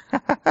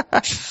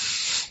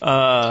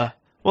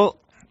 Well,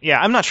 yeah,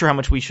 I'm not sure how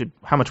much we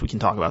can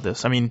talk about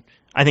this.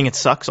 I think it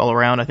sucks all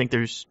around. I think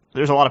there's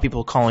a lot of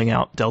people calling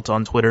out Delta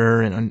on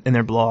Twitter and in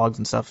their blogs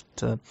and stuff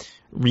to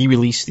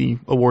re-release the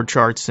award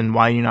charts and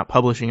why you're not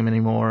publishing them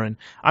anymore. And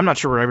I'm not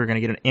sure we're ever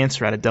going to get an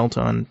answer out of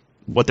Delta on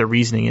what their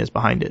reasoning is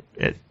behind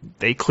it.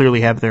 They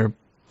clearly have their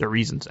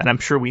reasons, and I'm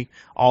sure we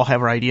all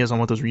have our ideas on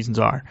what those reasons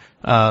are.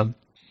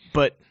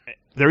 But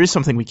there is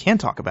something we can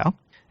talk about,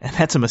 and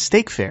that's a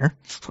mistake fare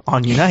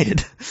on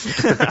United.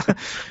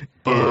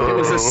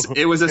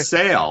 It was a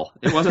sale.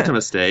 It wasn't a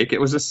mistake.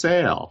 It was a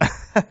sale.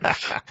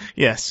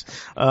 Yes.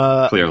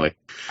 Clearly.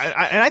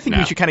 I think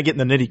we should kind of get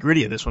in the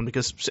nitty-gritty of this one,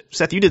 because,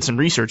 Seth, you did some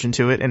research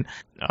into it, and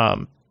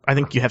I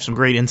think you have some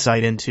great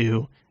insight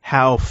into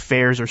how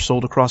fares are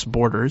sold across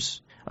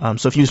borders.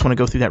 So if you just want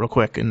to go through that real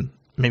quick, and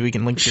maybe we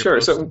can link to Sure.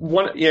 it. So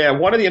one of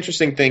the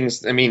interesting things,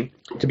 to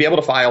be able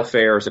to file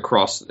fares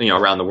across,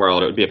 around the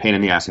world, it would be a pain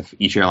in the ass if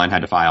each airline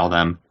had to file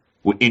them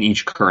in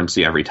each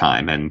currency every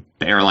time. And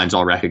the airlines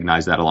all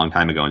recognized that a long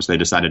time ago, and so they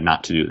decided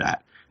not to do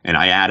that. And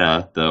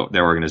IATA,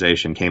 their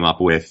organization, came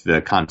up with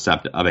the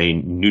concept of a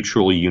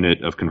neutral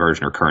unit of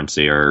conversion or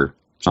currency or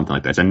something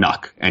like that. It's a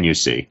NUC,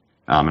 N-U-C.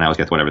 And I always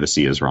get whatever the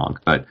C is wrong.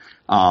 But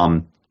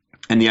and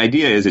the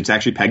idea is it's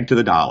actually pegged to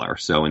the dollar.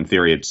 So in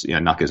theory,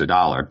 NUC is a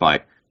dollar.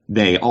 But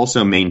they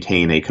also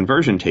maintain a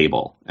conversion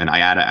table. And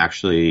IATA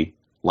actually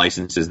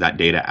licenses that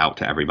data out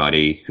to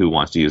everybody who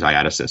wants to use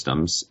IATA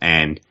systems.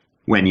 And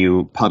when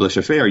you publish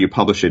a fare, you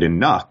publish it in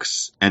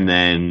NUCs, and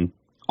then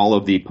all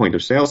of the point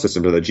of sale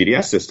systems or the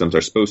GDS systems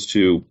are supposed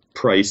to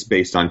price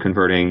based on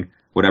converting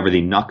whatever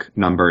the NUC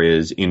number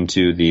is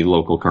into the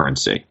local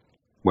currency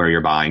where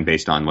you're buying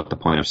based on what the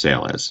point of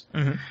sale is.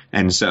 Mm-hmm.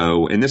 And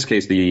so in this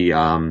case,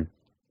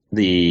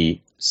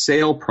 the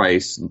sale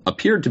price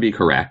appeared to be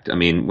correct.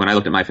 When I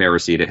looked at my fare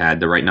receipt, it had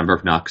the right number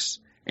of NUCs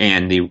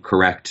and the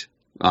correct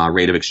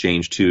rate of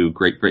exchange to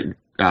Great Britain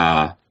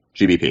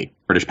GBP,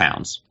 British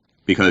pounds,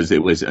 because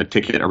it was a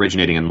ticket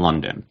originating in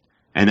London.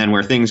 And then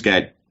where things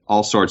get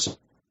all sorts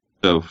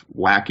of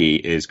wacky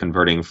is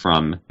converting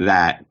from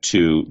that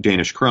to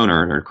Danish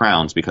kroner or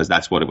crowns, because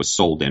that's what it was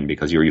sold in,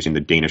 because you were using the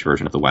Danish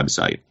version of the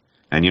website.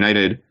 And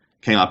United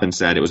came up and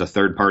said it was a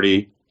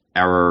third-party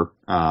error,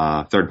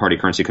 third-party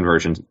currency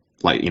conversion,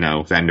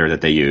 vendor that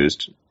they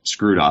used,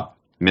 screwed up,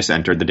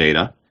 misentered the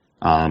data,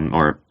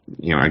 or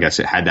I guess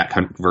it had that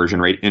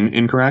conversion rate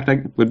incorrect.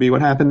 Would be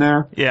what happened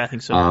there. Yeah, I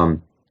think so.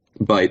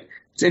 But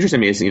it's interesting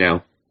to me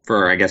is,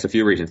 for I guess a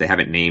few reasons, they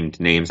haven't named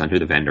names on who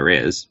the vendor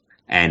is.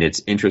 And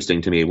it's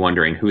interesting to me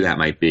wondering who that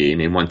might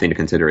be. One thing to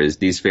consider is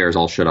these fares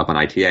all showed up on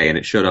ITA, and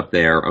it showed up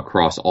there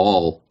across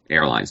all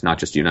airlines, not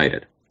just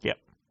United. Yep.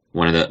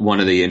 One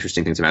of the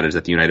interesting things about it is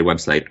that the United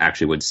website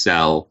actually would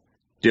sell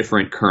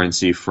different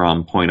currency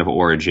from point of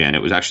origin.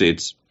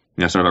 It's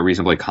sort of a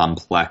reasonably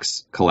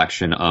complex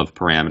collection of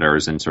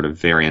parameters and sort of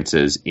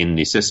variances in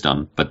the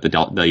system, but the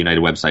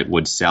United website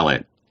would sell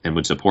it and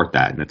would support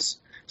that. And it's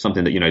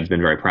something that United's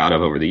been very proud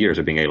of over the years,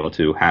 of being able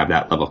to have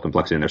that level of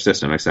complexity in their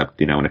system, except,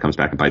 when it comes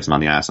back and bites them on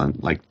the ass on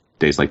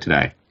days like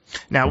today.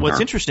 Now, what's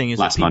interesting is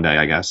last Monday,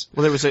 I guess.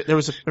 Well, there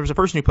was a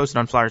person who posted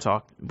on Flyer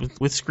Talk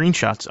with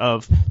screenshots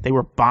of they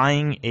were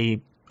buying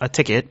a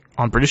ticket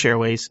on British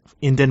Airways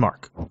in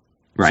Denmark.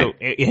 Right.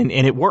 So and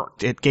it worked.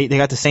 They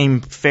got the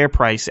same fare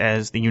price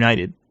as the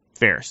United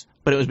fares,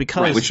 but it was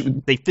because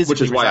they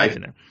physically resided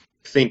in there.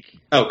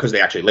 Because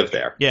they actually lived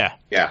there. Yeah.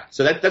 Yeah.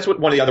 So that's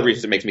one of the other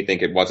reasons it makes me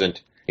think it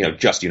wasn't,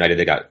 just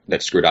United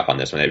that screwed up on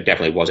this one. It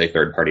definitely was a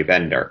third-party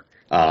vendor.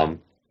 Then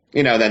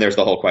there's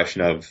the whole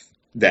question of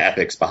the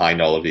ethics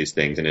behind all of these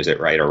things, and is it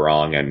right or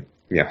wrong, and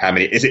how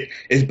many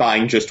is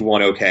buying just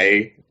one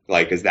okay?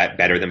 Like, is that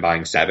better than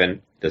buying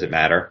 7? Does it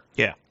matter?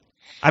 Yeah.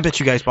 I bet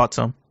you guys bought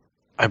some.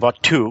 I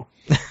bought 2.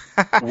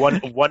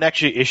 One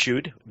actually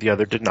issued, the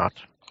other did not.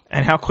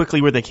 And how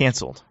quickly were they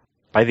canceled?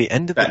 By the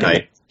end of the that day.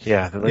 Night.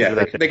 Yeah,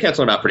 they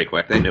canceled them out pretty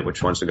quick. They knew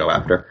which ones to go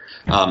after.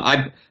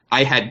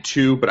 I had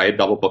 2, but I had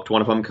double booked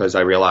one of them because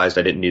I realized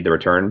I didn't need the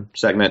return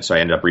segment, so I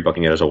ended up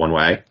rebooking it as a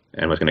one-way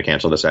and was going to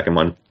cancel the second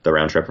one, the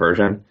round-trip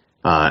version.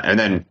 And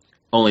then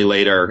only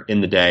later in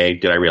the day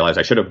did I realize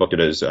I should have booked it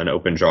as an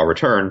open jaw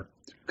return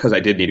because I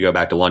did need to go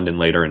back to London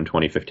later in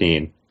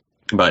 2015.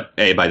 But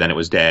by then it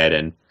was dead,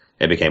 and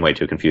it became way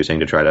too confusing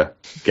to try to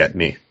get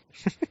me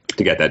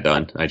to get that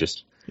done.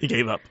 You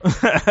gave up.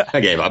 I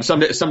gave up. Some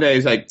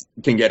days I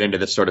can get into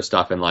this sort of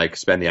stuff and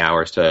spend the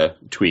hours to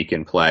tweak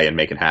and play and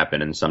make it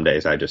happen, and some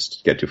days I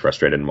just get too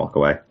frustrated and walk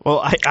away. Well,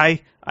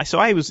 I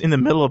was in the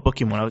middle of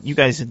booking one. You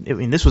guys,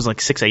 this was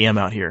 6 a.m.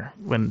 out here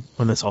when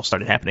this all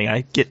started happening.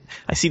 I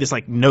see this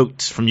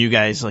notes from you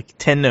guys,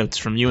 10 notes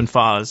from you and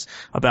Foz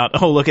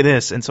about, oh, look at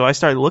this. And so I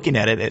started looking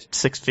at it at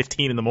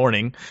 6:15 in the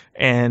morning,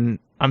 and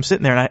I'm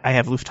sitting there and I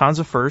have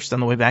Lufthansa first on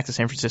the way back to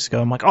San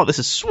Francisco. I'm like, oh, this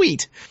is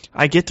sweet.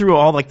 I get through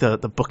all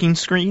the booking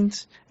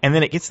screens, and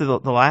then it gets to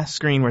the last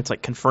screen where it's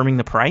confirming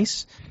the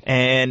price,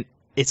 and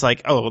it's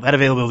oh, that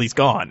availability's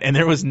gone. And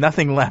there was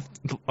nothing left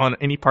on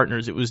any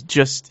partners. It was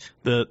just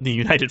the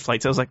United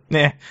flights. I was like,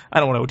 nah, I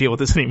don't want to deal with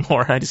this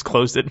anymore. I just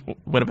closed it,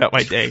 went about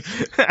my day.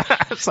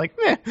 It's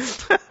nah.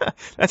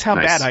 That's how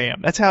bad I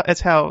am. That's how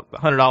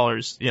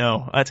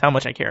 $100, that's how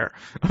much I care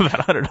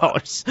about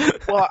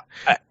 $100. Well,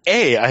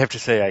 I have to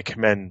say I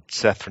commend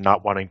Seth for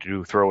not wanting to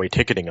do throwaway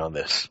ticketing on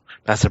this.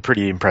 That's a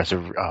pretty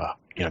impressive,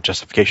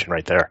 justification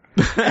right there.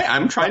 Hey,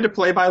 I'm trying to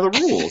play by the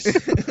rules.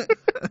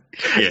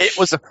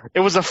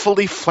 It was a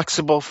fully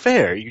flexible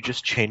fare. You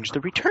just changed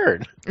the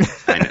return.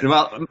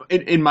 Well,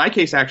 in my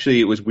case,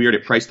 actually, it was weird.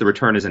 It priced the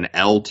return as an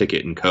L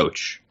ticket in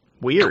coach.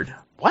 Weird.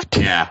 What?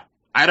 Yeah.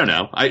 I don't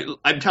know.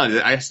 I'm telling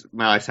you, I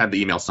have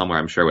the email somewhere,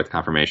 I'm sure, with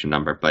confirmation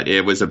number, but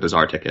it was a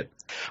bizarre ticket.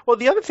 Well,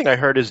 the other thing I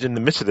heard is in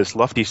the midst of this,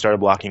 Lufty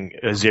started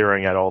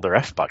zeroing out all their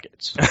F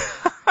buckets.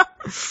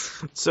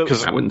 So,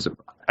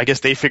 I guess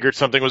they figured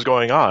something was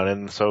going on,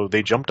 and so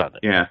they jumped on it.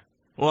 Yeah.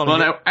 Well,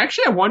 now,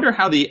 actually, I wonder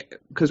how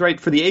because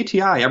for the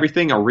ATI,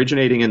 everything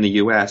originating in the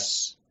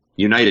U.S.,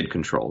 United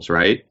controls,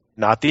 right?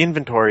 Not the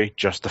inventory,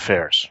 just the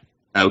fares.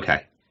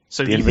 Okay.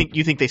 So you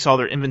think they saw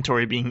their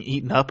inventory being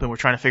eaten up and were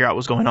trying to figure out what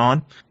was going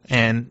on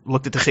and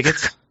looked at the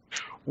tickets?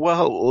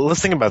 Well,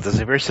 let's think about this.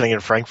 If you're sitting in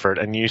Frankfurt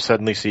and you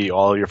suddenly see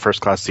all your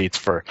first class seats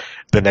for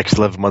the next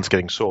 11 months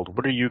getting sold,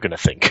 what are you going to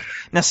think?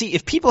 Now, see,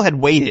 if people had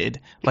waited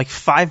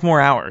 5 more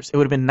hours, it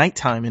would have been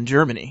nighttime in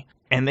Germany,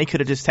 and they could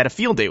have just had a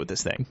field day with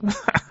this thing.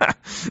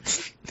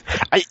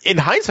 In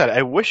hindsight,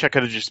 I wish I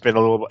could have just been a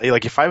little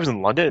if I was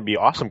in London, it'd be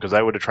awesome because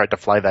I would have tried to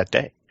fly that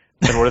day.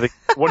 And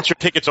once your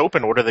ticket's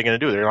open, what are they going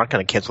to do? They're not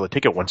going to cancel the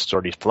ticket once it's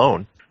already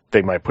flown.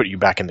 They might put you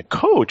back in the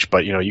coach,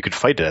 but you could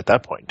fight it at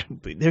that point.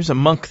 There's a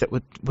monk there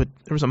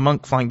was a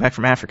monk flying back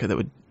from Africa that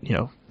would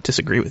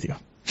disagree with you.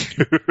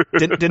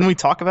 Didn't we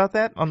talk about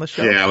that on the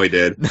show? Yeah, we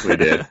did.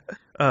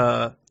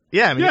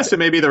 Yeah, so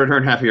maybe the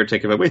return half of your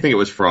ticket, but we think it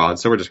was fraud,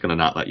 so we're just going to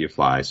not let you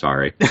fly.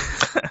 Sorry.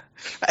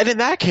 And in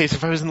that case,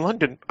 if I was in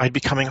London, I'd be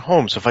coming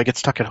home. So if I get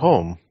stuck at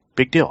home,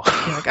 big deal.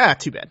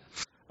 Too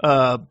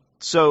bad.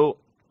 So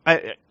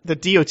the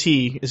DOT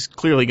is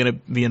clearly going to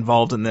be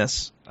involved in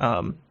this.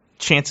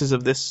 Chances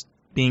of this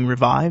being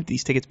revived,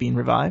 these tickets being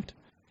revived?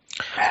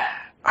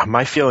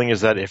 My feeling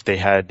is that if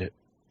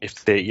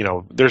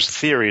there's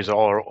theories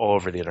all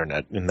over the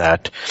internet in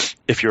that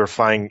if you're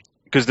flying,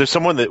 because there's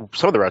some of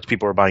the routes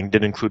people are buying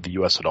didn't include the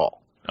U.S. at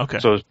all. Okay.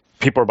 So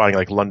people are buying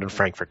London,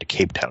 Frankfurt to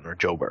Cape Town or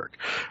Joburg.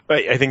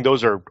 I think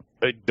those are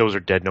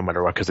dead no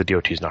matter what because the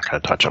DOT is not going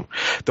to touch them.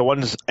 The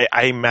ones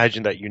I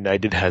imagine that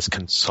United has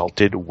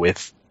consulted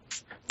with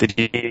the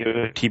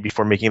DOT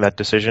before making that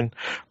decision.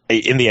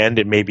 In the end,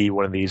 it may be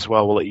one of these,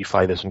 well, we'll let you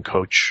fly this in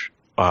coach,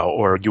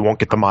 or you won't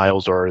get the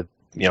miles, or,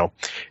 it'll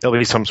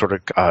be some sort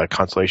of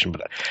consolation.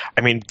 But,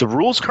 the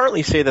rules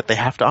currently say that they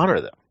have to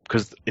honor them,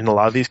 because in a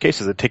lot of these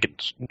cases, the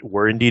tickets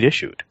were indeed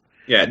issued.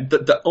 Yeah,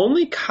 the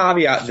only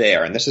caveat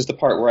there, and this is the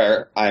part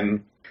where I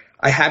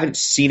haven't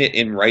seen it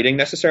in writing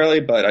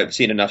necessarily, but I've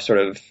seen enough sort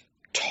of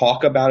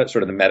talk about it,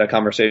 sort of the meta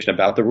conversation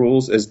about the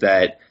rules, is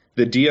that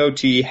the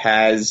DOT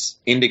has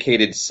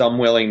indicated some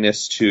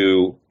willingness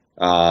to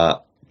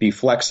be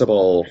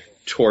flexible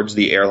towards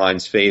the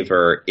airline's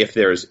favor if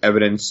there's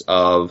evidence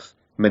of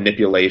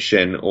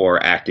manipulation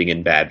or acting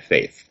in bad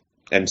faith.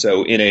 And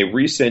so in a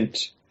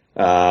recent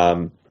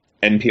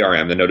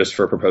NPRM, the Notice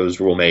for Proposed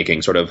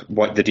Rulemaking, sort of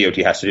what the DOT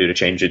has to do to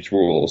change its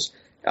rules,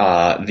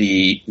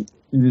 the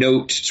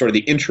note, sort of the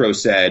intro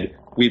said,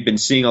 we've been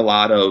seeing a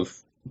lot of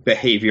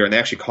behavior, and they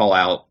actually call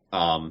out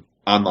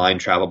online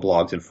travel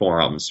blogs and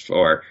forums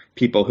for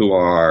people who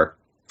are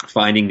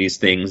finding these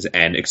things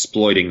and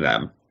exploiting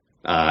them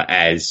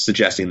as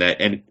suggesting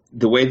that. And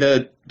the way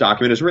the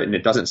document is written,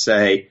 it doesn't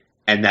say,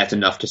 and that's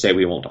enough to say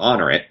we won't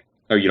honor it,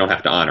 or you don't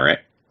have to honor it,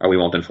 or we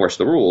won't enforce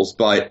the rules,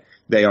 but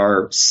they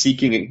are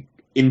seeking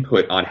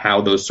input on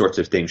how those sorts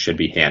of things should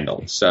be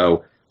handled.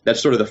 So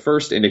that's sort of the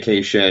first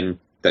indication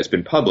that's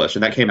been published,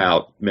 and that came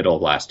out middle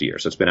of last year,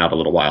 so it's been out a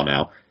little while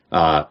now.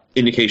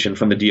 Indication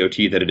from the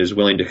DOT that it is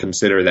willing to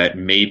consider that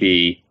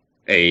maybe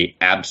a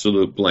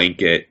absolute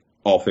blanket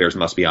all fares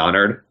must be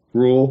honored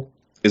rule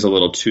is a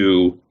little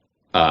too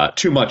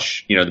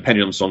much. The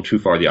pendulum's swung too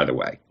far the other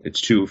way.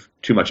 It's too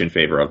much in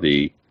favor of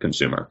the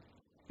consumer.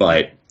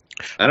 But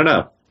I don't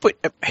know. But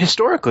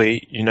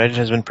historically, United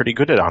has been pretty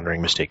good at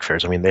honoring mistake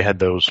fares. I mean, they had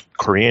those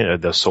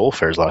the Seoul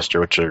fares last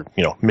year, which are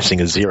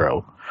missing a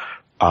zero.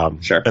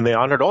 Sure. And they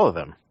honored all of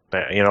them.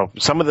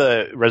 Some of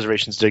the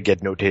reservations did get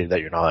notated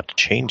that you're not allowed to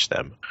change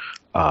them,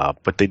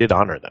 but they did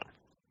honor them.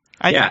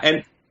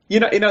 And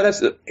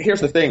here's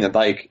the thing that,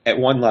 like, at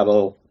one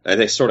level,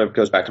 this sort of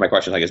goes back to my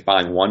question, like, is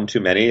buying one too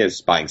many?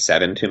 Is buying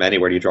seven too many?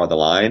 Where do you draw the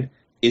line?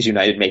 Is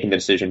United making the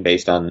decision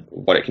based on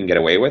what it can get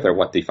away with or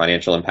what the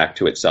financial impact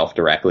to itself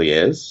directly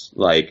is?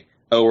 Like,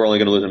 oh, we're only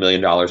going to lose $1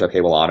 million. Okay,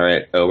 we'll honor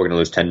it. Oh, we're going to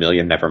lose $10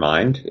 million. Never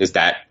mind. Is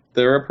that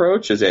their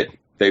approach? Is it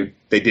they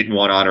didn't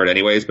want to honor it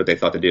anyways, but they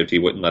thought the DOT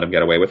wouldn't let them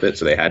get away with it,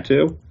 so they had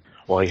to?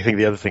 Well, I think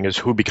the other thing is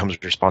who becomes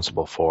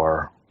responsible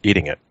for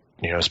eating it.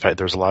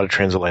 There's a lot of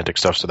transatlantic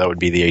stuff, so that would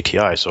be the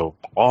ATI. So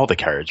all the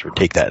carriers would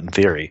take that in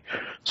theory.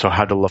 So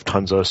how do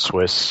Lufthansa,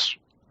 Swiss,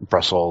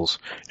 Brussels,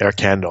 Air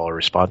Canada all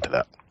respond to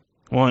that?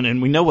 Well,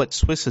 and we know what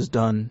Swiss has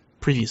done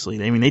previously.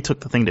 They took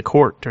the thing to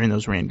court during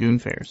those Rangoon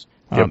fairs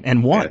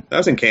and won. Yeah, that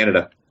was in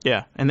Canada.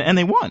 Yeah, and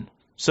they won.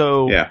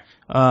 So, yeah.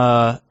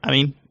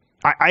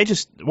 I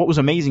just, what was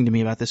amazing to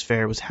me about this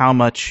fair was how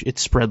much it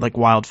spread like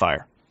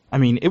wildfire. I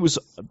mean, it was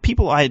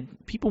people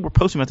were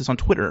posting about this on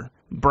Twitter,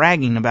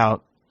 bragging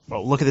about,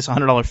 well, look at this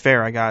 $100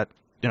 fare I got,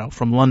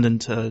 from London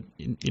to,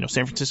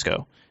 San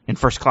Francisco in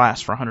first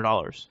class for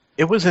 $100.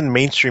 It was in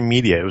mainstream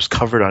media. It was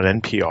covered on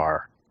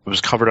NPR. It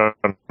was covered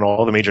on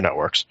all the major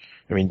networks.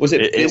 I mean, was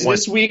it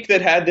Business Week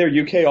that had their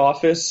UK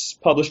office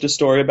published a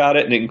story about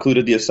it, and it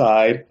included the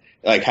aside,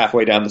 like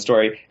halfway down the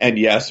story, and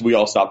yes, we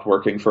all stopped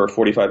working for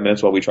 45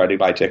 minutes while we tried to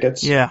buy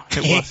tickets? Yeah,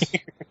 it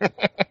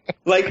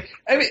was.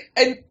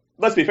 And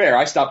let's be fair,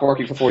 I stopped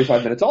working for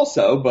 45 minutes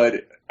also,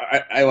 but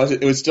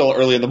it was still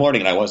early in the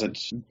morning and I wasn't,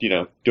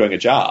 doing a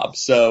job.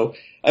 So,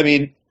 I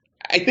mean,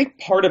 I think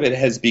part of it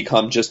has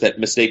become just that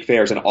mistake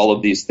fares and all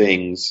of these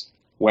things,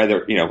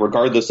 whether,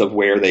 regardless of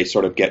where they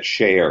sort of get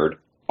shared,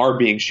 are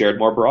being shared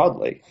more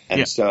broadly.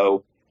 And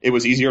so it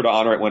was easier to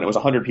honor it when it was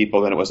 100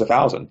 people than it was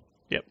 1,000.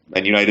 Yep.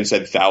 And United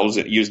said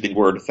used the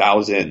word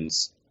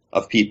thousands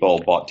of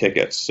people bought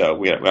tickets. So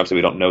obviously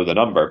we don't know the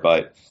number,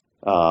 but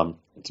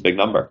it's a big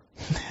number.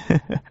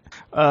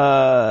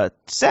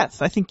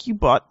 Seth, I think you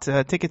bought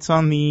tickets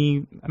on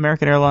the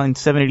American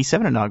Airlines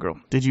 787 inaugural.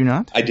 Did you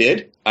not? I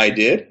did.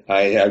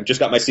 I just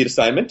got my seat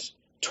assignment.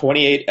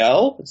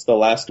 28L. It's the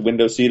last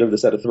window seat of the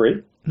set of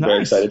three. Nice.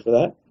 Very excited for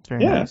that.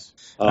 Very nice.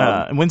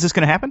 And when's this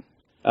going to happen?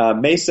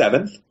 May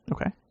 7th.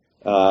 Okay.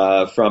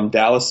 From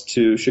Dallas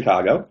to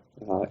Chicago.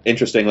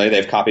 Interestingly,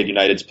 they've copied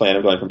United's plan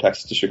of going from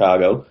Texas to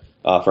Chicago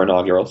for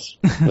inaugurals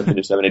with the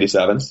new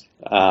 787s.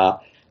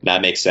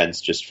 That makes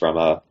sense just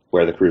from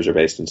where the crews are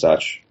based and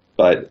such.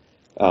 But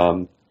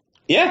I've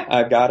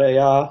got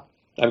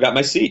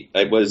my seat.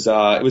 It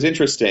was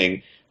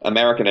interesting.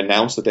 American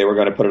announced that they were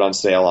going to put it on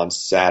sale on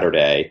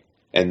Saturday,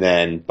 and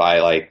then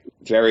by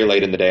very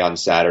late in the day on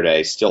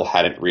Saturday, still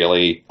hadn't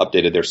really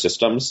updated their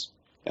systems.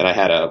 And I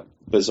had a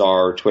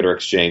bizarre Twitter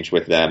exchange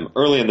with them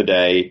early in the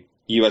day.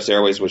 U.S.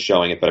 Airways was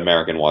showing it, but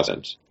American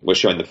wasn't. Was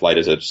showing the flight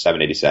as a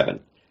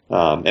 787,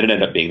 and it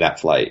ended up being that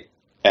flight.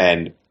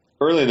 And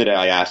early in the day,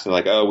 I asked them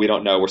oh, we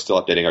don't know. We're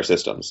still updating our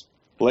systems.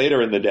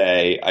 Later in the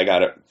day, I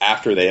got it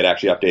after they had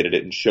actually updated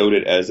it and showed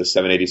it as a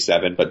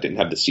 787, but didn't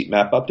have the seat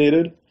map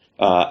updated.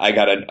 I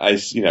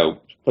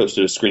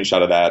posted a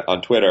screenshot of that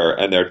on Twitter,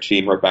 and their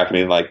team wrote back to me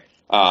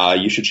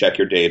you should check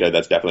your data.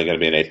 That's definitely going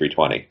to be an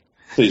A320.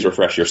 Please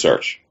refresh your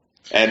search.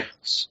 And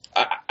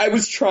I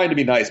was trying to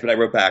be nice, but I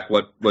wrote back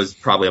what was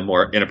probably a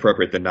more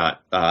inappropriate than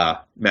not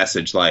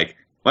message why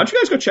don't you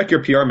guys go check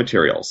your PR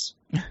materials?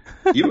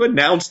 You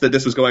announced that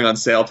this was going on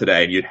sale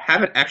today, and you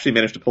haven't actually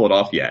managed to pull it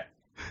off yet.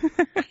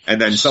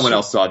 And then someone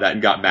else saw that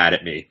and got mad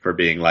at me for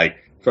being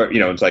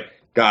it's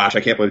gosh,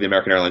 I can't believe the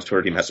American Airlines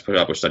tour team has to put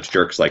up with such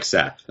jerks like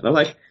Seth. And I'm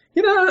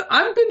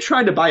I've been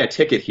trying to buy a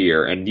ticket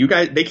here, and you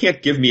guys, they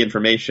can't give me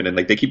information, and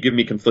they keep giving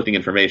me conflicting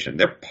information.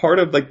 They're part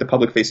of the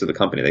public face of the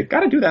company. They've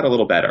got to do that a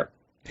little better.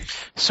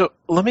 So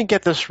let me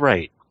get this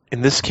right.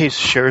 In this case,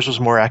 Shares was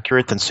more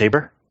accurate than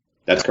Sabre?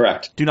 That's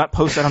correct. Do not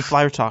post that on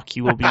Flyer Talk.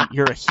 You're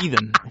a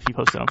heathen if you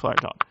post it on Flyer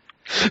Talk.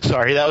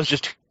 Sorry, that was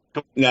just...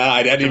 No,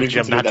 I didn't even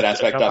consider that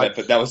aspect of it,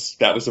 but that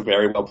was a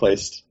very well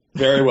placed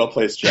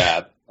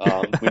jab.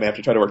 We may have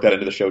to try to work that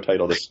into the show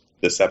title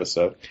this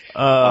episode.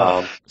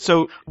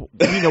 So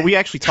we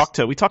actually talked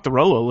to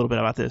Rolo a little bit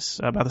about this,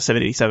 about the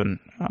 787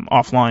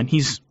 offline.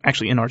 He's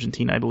actually in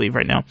Argentina, I believe,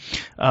 right now.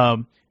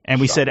 And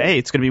we said, hey,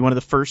 it's going to be one of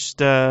the first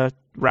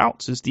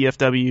routes is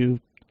DFW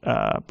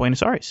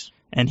Buenos Aires,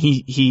 and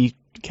he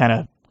kind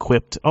of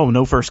quipped, "Oh,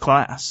 no first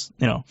class,"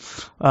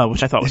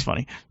 which I thought was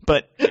funny.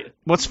 But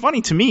what's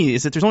funny to me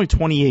is that there's only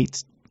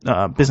 28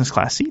 business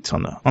class seats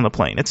on the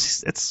plane.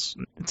 It's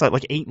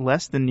like 8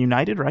 less than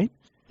United, right?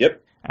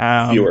 Yep.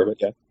 Fewer,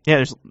 but yeah. Yeah,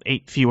 there's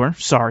 8 fewer.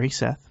 Sorry,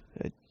 Seth.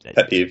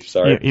 Pet peeve.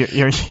 Sorry.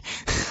 You're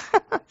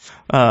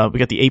we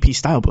got the AP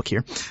style book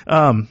here.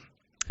 No,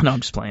 I'm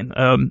just playing.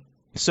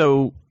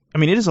 So I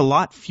mean, it is a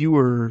lot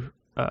fewer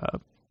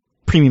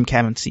premium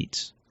cabin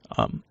seats,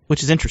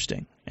 which is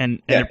interesting.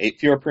 And 8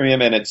 fewer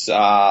premium, and it's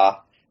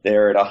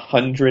they're at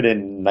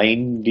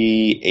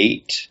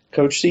 198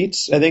 coach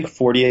seats, I think,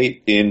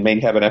 48 in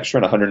main cabin extra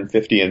and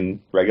 150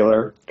 in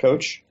regular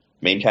coach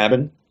main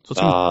cabin. So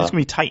it's going to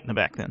be tight in the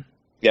back then.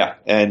 Yeah,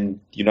 and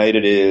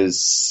United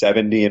is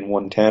 70 and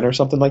 110 or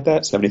something like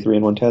that, 73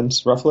 and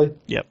 110s roughly.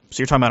 Yep.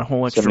 So you're talking about a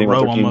whole extra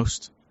row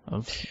almost.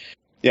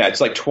 Yeah,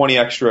 it's like 20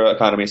 extra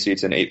economy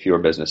seats and 8 fewer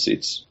business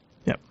seats.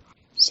 Yep.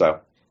 So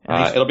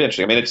it'll be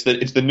interesting. I mean, it's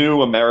the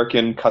new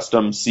American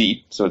custom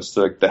seat, so it's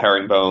the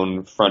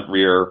herringbone front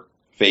rear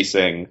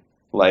facing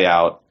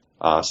layout.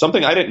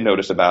 Something I didn't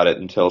notice about it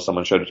until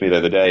someone showed it to me the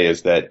other day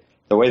is that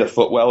the way the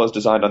footwell is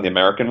designed on the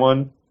American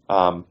one,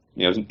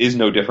 is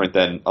no different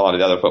than a lot of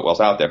the other footwells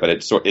out there, but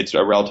it's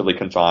a relatively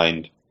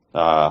confined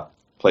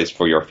place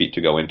for your feet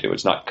to go into.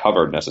 It's not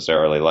covered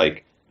necessarily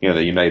like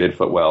the United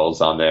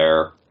footwells on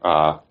their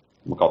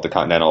we'll call it the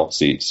Continental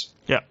seats.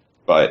 Yeah.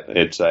 But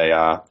it's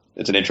an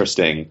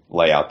interesting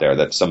layout there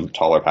that some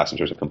taller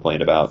passengers have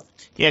complained about.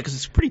 Yeah, because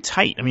it's pretty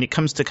tight. I mean, it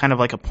comes to kind of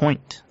like a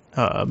point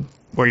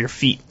where your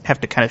feet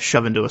have to kind of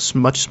shove into a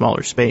much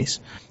smaller space.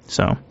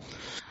 So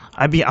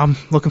I'm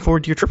looking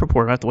forward to your trip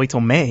report. I have to wait till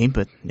May,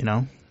 but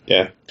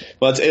Yeah.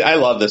 Well, I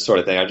love this sort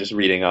of thing. I'm just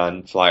reading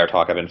on Flyer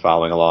Talk. I've been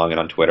following along, and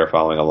on Twitter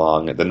following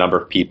along. The number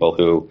of people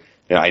who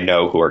I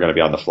know who are going to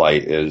be on the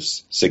flight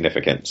is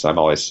significant. So I'm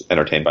always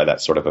entertained by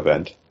that sort of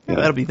event. Yeah,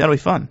 that'll be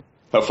fun.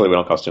 Hopefully we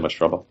don't cause too much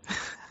trouble.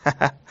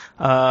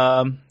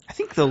 I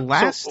think the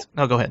last...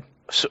 go ahead.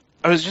 So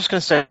I was just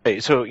going to say,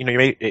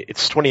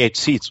 it's 28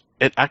 seats.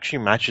 It actually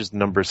matches the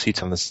number of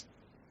seats on the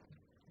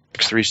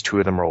 6-3s. 2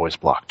 of them are always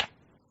blocked.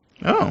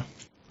 Oh.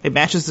 It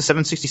matches the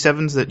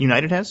 767s that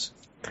United has?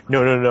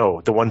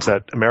 No. The ones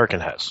that American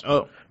has.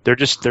 Oh. They're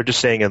just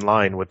staying in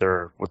line with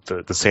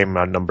the same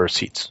number of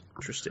seats.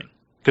 Interesting.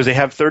 Because they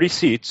have 30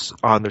 seats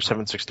on their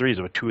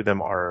 763s, but 2 of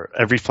them are,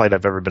 every flight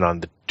I've ever been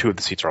on, 2 of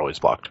the seats are always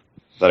blocked.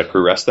 Is that a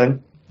crew rest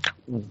thing?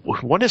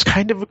 One is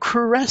kind of a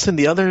crew rest, and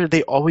the other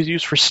they always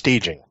use for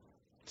staging.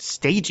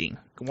 Staging?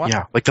 What?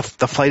 Yeah, like the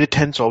flight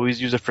attendants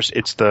always use it for,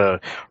 it's the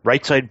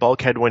right side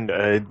bulkhead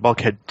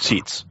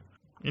seats.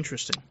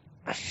 Interesting.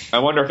 I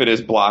wonder if it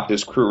is blocked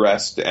as crew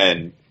rest,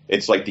 and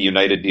it's like the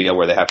United deal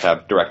where they have to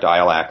have direct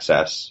aisle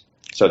access,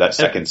 so that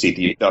second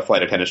seat, the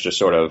flight attendants just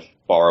sort of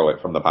borrow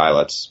it from the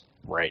pilots.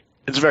 Right.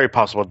 It's very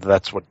possible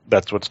that's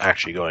what's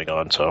actually going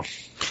on. So,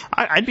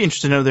 I'd be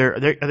interested to know are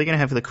they going to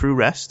have the crew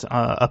rest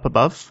up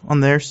above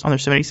on their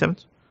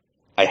 787s?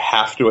 I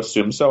have to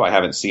assume so. I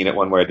haven't seen it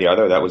one way or the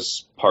other. That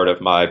was part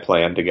of my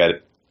plan to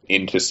get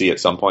in to see at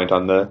some point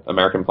on the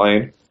American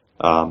plane.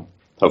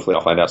 Hopefully,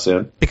 I'll find out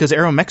soon. Because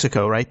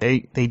Aeromexico, right?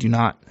 They do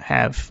not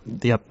have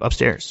the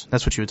upstairs.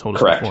 That's what you had told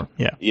us Correct. before.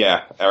 Yeah.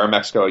 Yeah.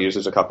 Aeromexico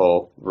uses a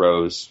couple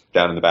rows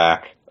down in the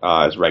back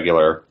as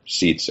regular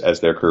seats as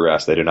their crew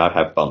rest. They do not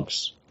have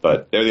bunks.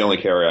 But they're the only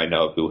carrier I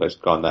know of who has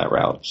gone that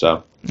route.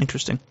 So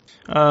interesting.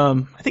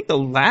 I think the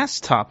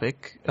last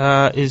topic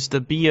is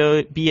the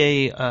BA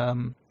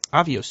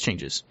Avios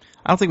changes.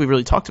 I don't think we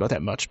really talked about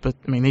that much, but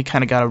I mean they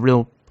kind of got a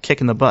real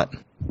kick in the butt.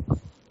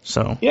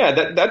 So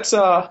yeah, that's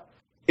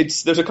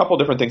there's a couple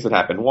different things that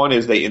happened. One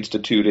is they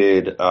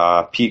instituted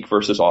peak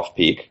versus off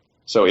peak.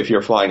 So if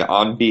you're flying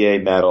on BA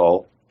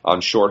metal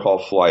on short haul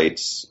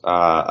flights,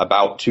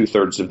 about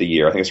 2/3 of the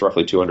year, I think it's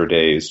roughly 200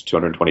 days,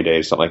 220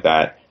 days, something like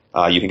that.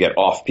 You can get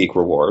off-peak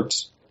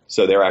rewards,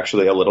 so they're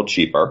actually a little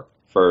cheaper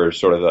for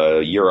sort of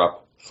the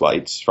Europe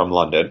flights from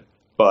London.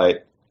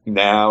 But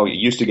now you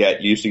used to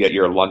get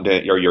your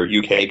London or your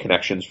UK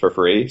connections for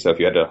free. So if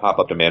you had to hop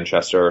up to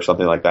Manchester or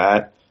something like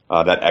that,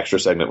 that extra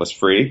segment was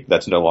free.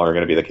 That's no longer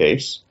going to be the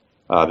case.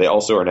 They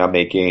also are now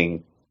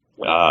making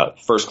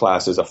first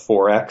class is a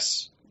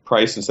 4x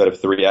price instead of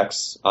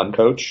 3x on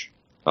coach.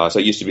 So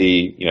it used to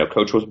be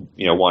coach was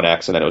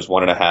 1x and then it was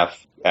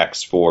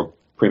 1.5x for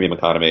premium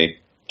economy.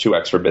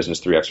 2x for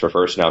business, 3x for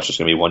first. Now it's just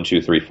going to be 1,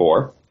 2, 3,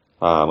 4,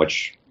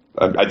 which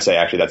I'd say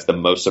actually that's the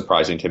most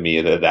surprising to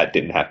me that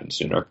didn't happen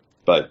sooner.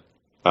 But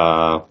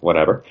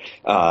whatever.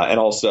 And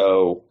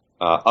also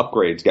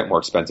upgrades get more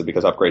expensive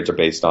because upgrades are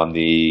based on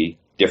the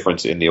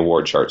difference in the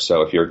award chart.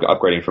 So if you're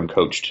upgrading from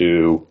coach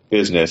to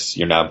business,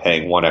 you're now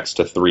paying 1x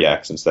to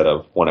 3x instead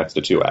of 1x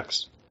to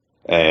 2x.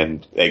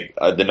 And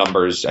the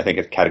numbers, I think,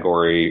 at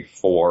category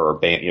 4 or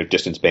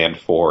distance band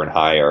 4 and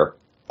higher.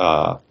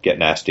 get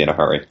nasty in a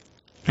hurry.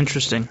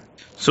 Interesting.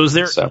 So is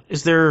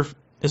there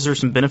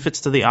some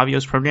benefits to the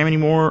Avios program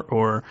anymore,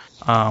 or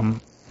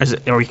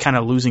are we kind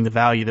of losing the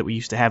value that we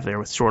used to have there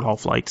with short haul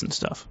flights and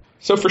stuff?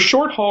 So for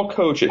short haul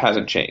coach, it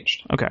hasn't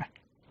changed. Okay.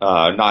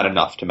 Not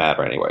enough to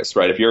matter, anyways.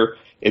 Right?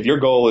 If your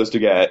goal is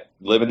to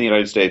live in the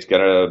United States,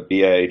 get a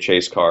BA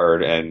Chase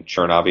card, and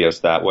churn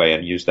Avios that way,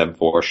 and use them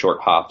for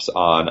short hops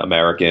on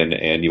American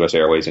and U.S.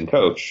 Airways and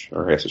coach,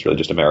 or I guess it's really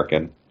just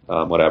American,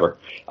 whatever.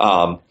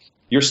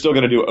 You're still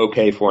going to do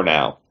okay for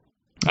now.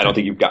 I don't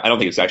think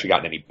it's actually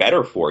gotten any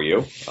better for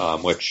you,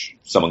 which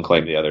someone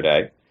claimed the other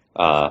day,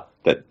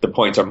 that the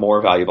points are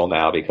more valuable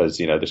now because,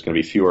 there's going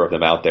to be fewer of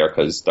them out there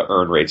because the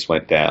earn rates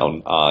went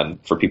down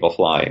for people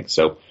flying.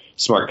 So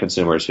smart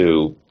consumers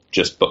who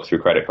just book through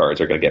credit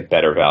cards are going to get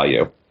better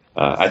value.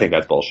 I think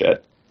that's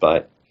bullshit,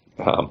 but,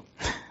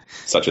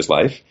 such is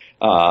life.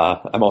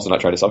 I'm also not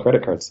trying to sell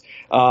credit cards.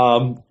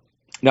 No,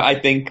 I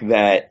think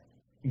that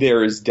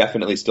there is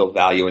definitely still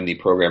value in the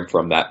program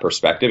from that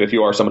perspective. If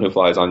you are someone who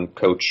flies on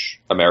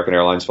coach American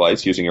Airlines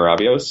flights using your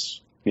Avios,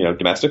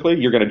 domestically,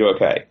 you're going to do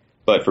okay.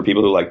 But for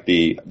people who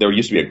there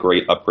used to be a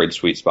great upgrade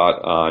sweet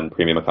spot on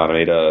premium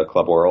economy to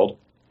Club World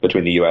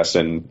between the US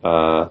and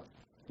UK,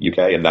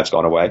 and that's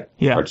gone away.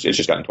 Yeah. Or it's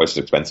just gotten twice as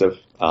expensive.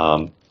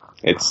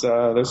 There's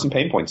some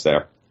pain points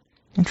there.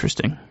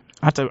 Interesting.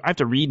 I have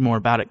to read more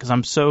about it because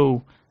I'm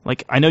so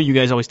I know you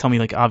guys always tell me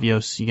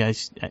Avios, you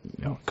guys,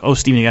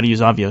 Steven, you got to use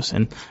Avios,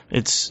 and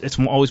it's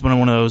always been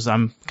one of those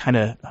I'm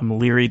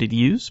leery to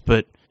use,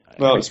 but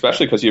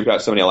especially because you've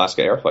got so many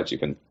Alaska Air flights you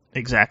can.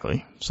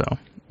 Exactly. So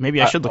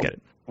maybe I should look at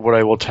it. What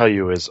I will tell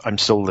you is I'm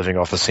still living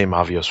off the same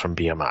Avios from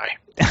BMI.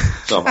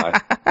 So am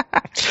I.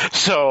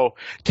 So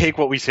take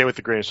what we say with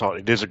a grain of salt.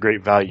 It is a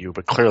great value,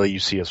 but clearly you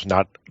see us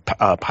not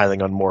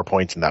piling on more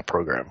points in that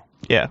program.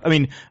 Yeah, I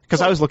mean,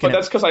 because I was looking. But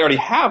that's because I already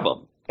have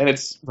them, and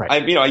it's right.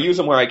 I use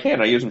them where I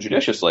can. I use them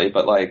judiciously,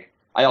 but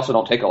I also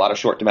don't take a lot of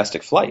short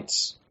domestic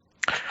flights.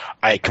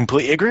 I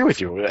completely agree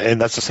with you, and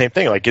that's the same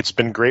thing. It's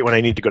been great when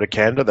I need to go to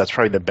Canada. That's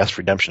probably the best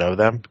redemption of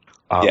them,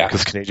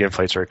 because Canadian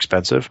flights are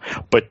expensive.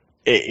 But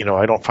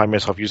I don't find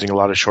myself using a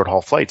lot of short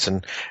haul flights,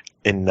 and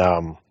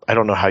I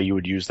don't know how you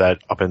would use that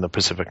up in the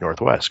Pacific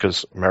Northwest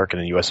because American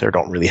and US Air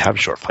don't really have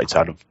short flights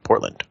out of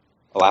Portland.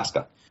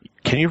 Alaska.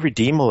 Can you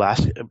redeem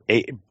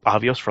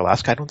Avios for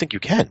Alaska? I don't think you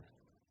can.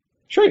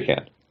 Sure you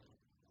can.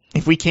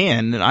 If we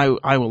can, then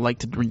I would like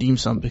to redeem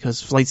some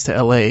because flights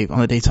to LA on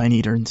the dates I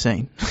need are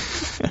insane.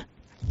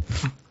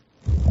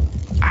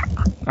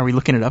 Are we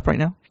looking it up right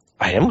now?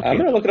 I am. I'm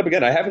going to look it up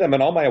again. I have them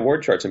in all my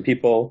award charts and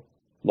people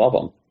love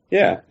them.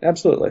 Yeah,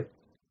 absolutely.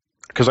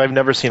 Because I've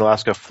never seen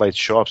Alaska flights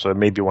show up, so it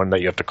may be one that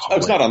you have to call. Oh,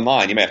 it's not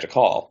online. You may have to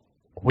call.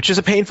 Which is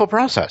a painful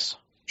process.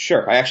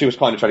 Sure. I actually was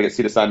calling to try to get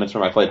seat assignments for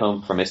my flight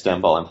home from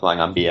Istanbul. I'm flying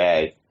on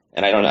BA,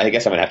 and I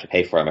guess I'm going to have to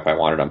pay for them if I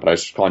wanted them, but I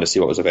was just calling to see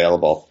what was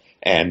available,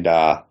 and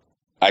I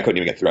couldn't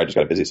even get through. I just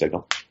got a busy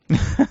signal,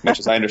 which,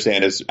 as I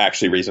understand, is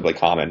actually reasonably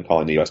common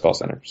calling the U.S. call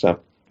center. So,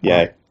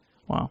 yay.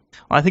 Wow.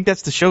 Well, I think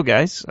that's the show,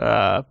 guys.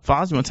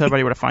 Foz, you want to tell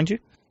everybody where to find you?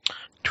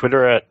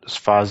 Twitter at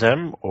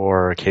FozM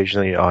or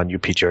occasionally on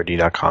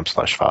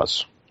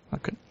upgrd.com/Foz.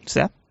 Okay.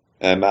 Seth?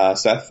 I'm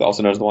Seth,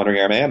 also known as the Wandering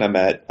Airman. I'm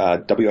at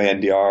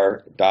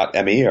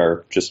wandr.me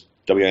or just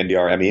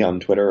wandrme on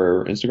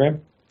Twitter or Instagram.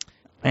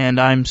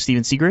 And I'm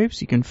Steven Seagraves.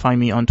 You can find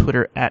me on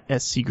Twitter at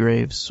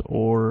sseagraves,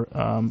 or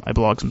I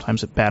blog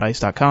sometimes at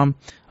badice.com.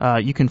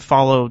 You can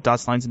follow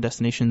Dots, Lines, and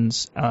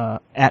Destinations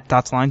at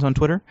Dots Lines on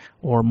Twitter,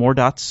 or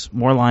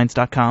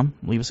morelines.com.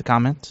 Leave us a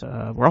comment.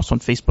 We're also on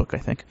Facebook, I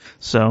think.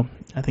 So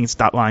I think it's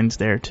Dot Lines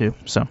there, too.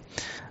 So,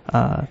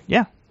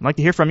 yeah, I'd like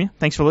to hear from you.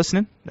 Thanks for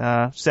listening.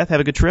 Seth, have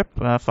a good trip.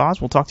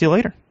 Foz, we'll talk to you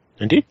later.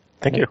 Indeed.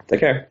 Thank you.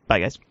 Take care. Bye,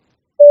 guys.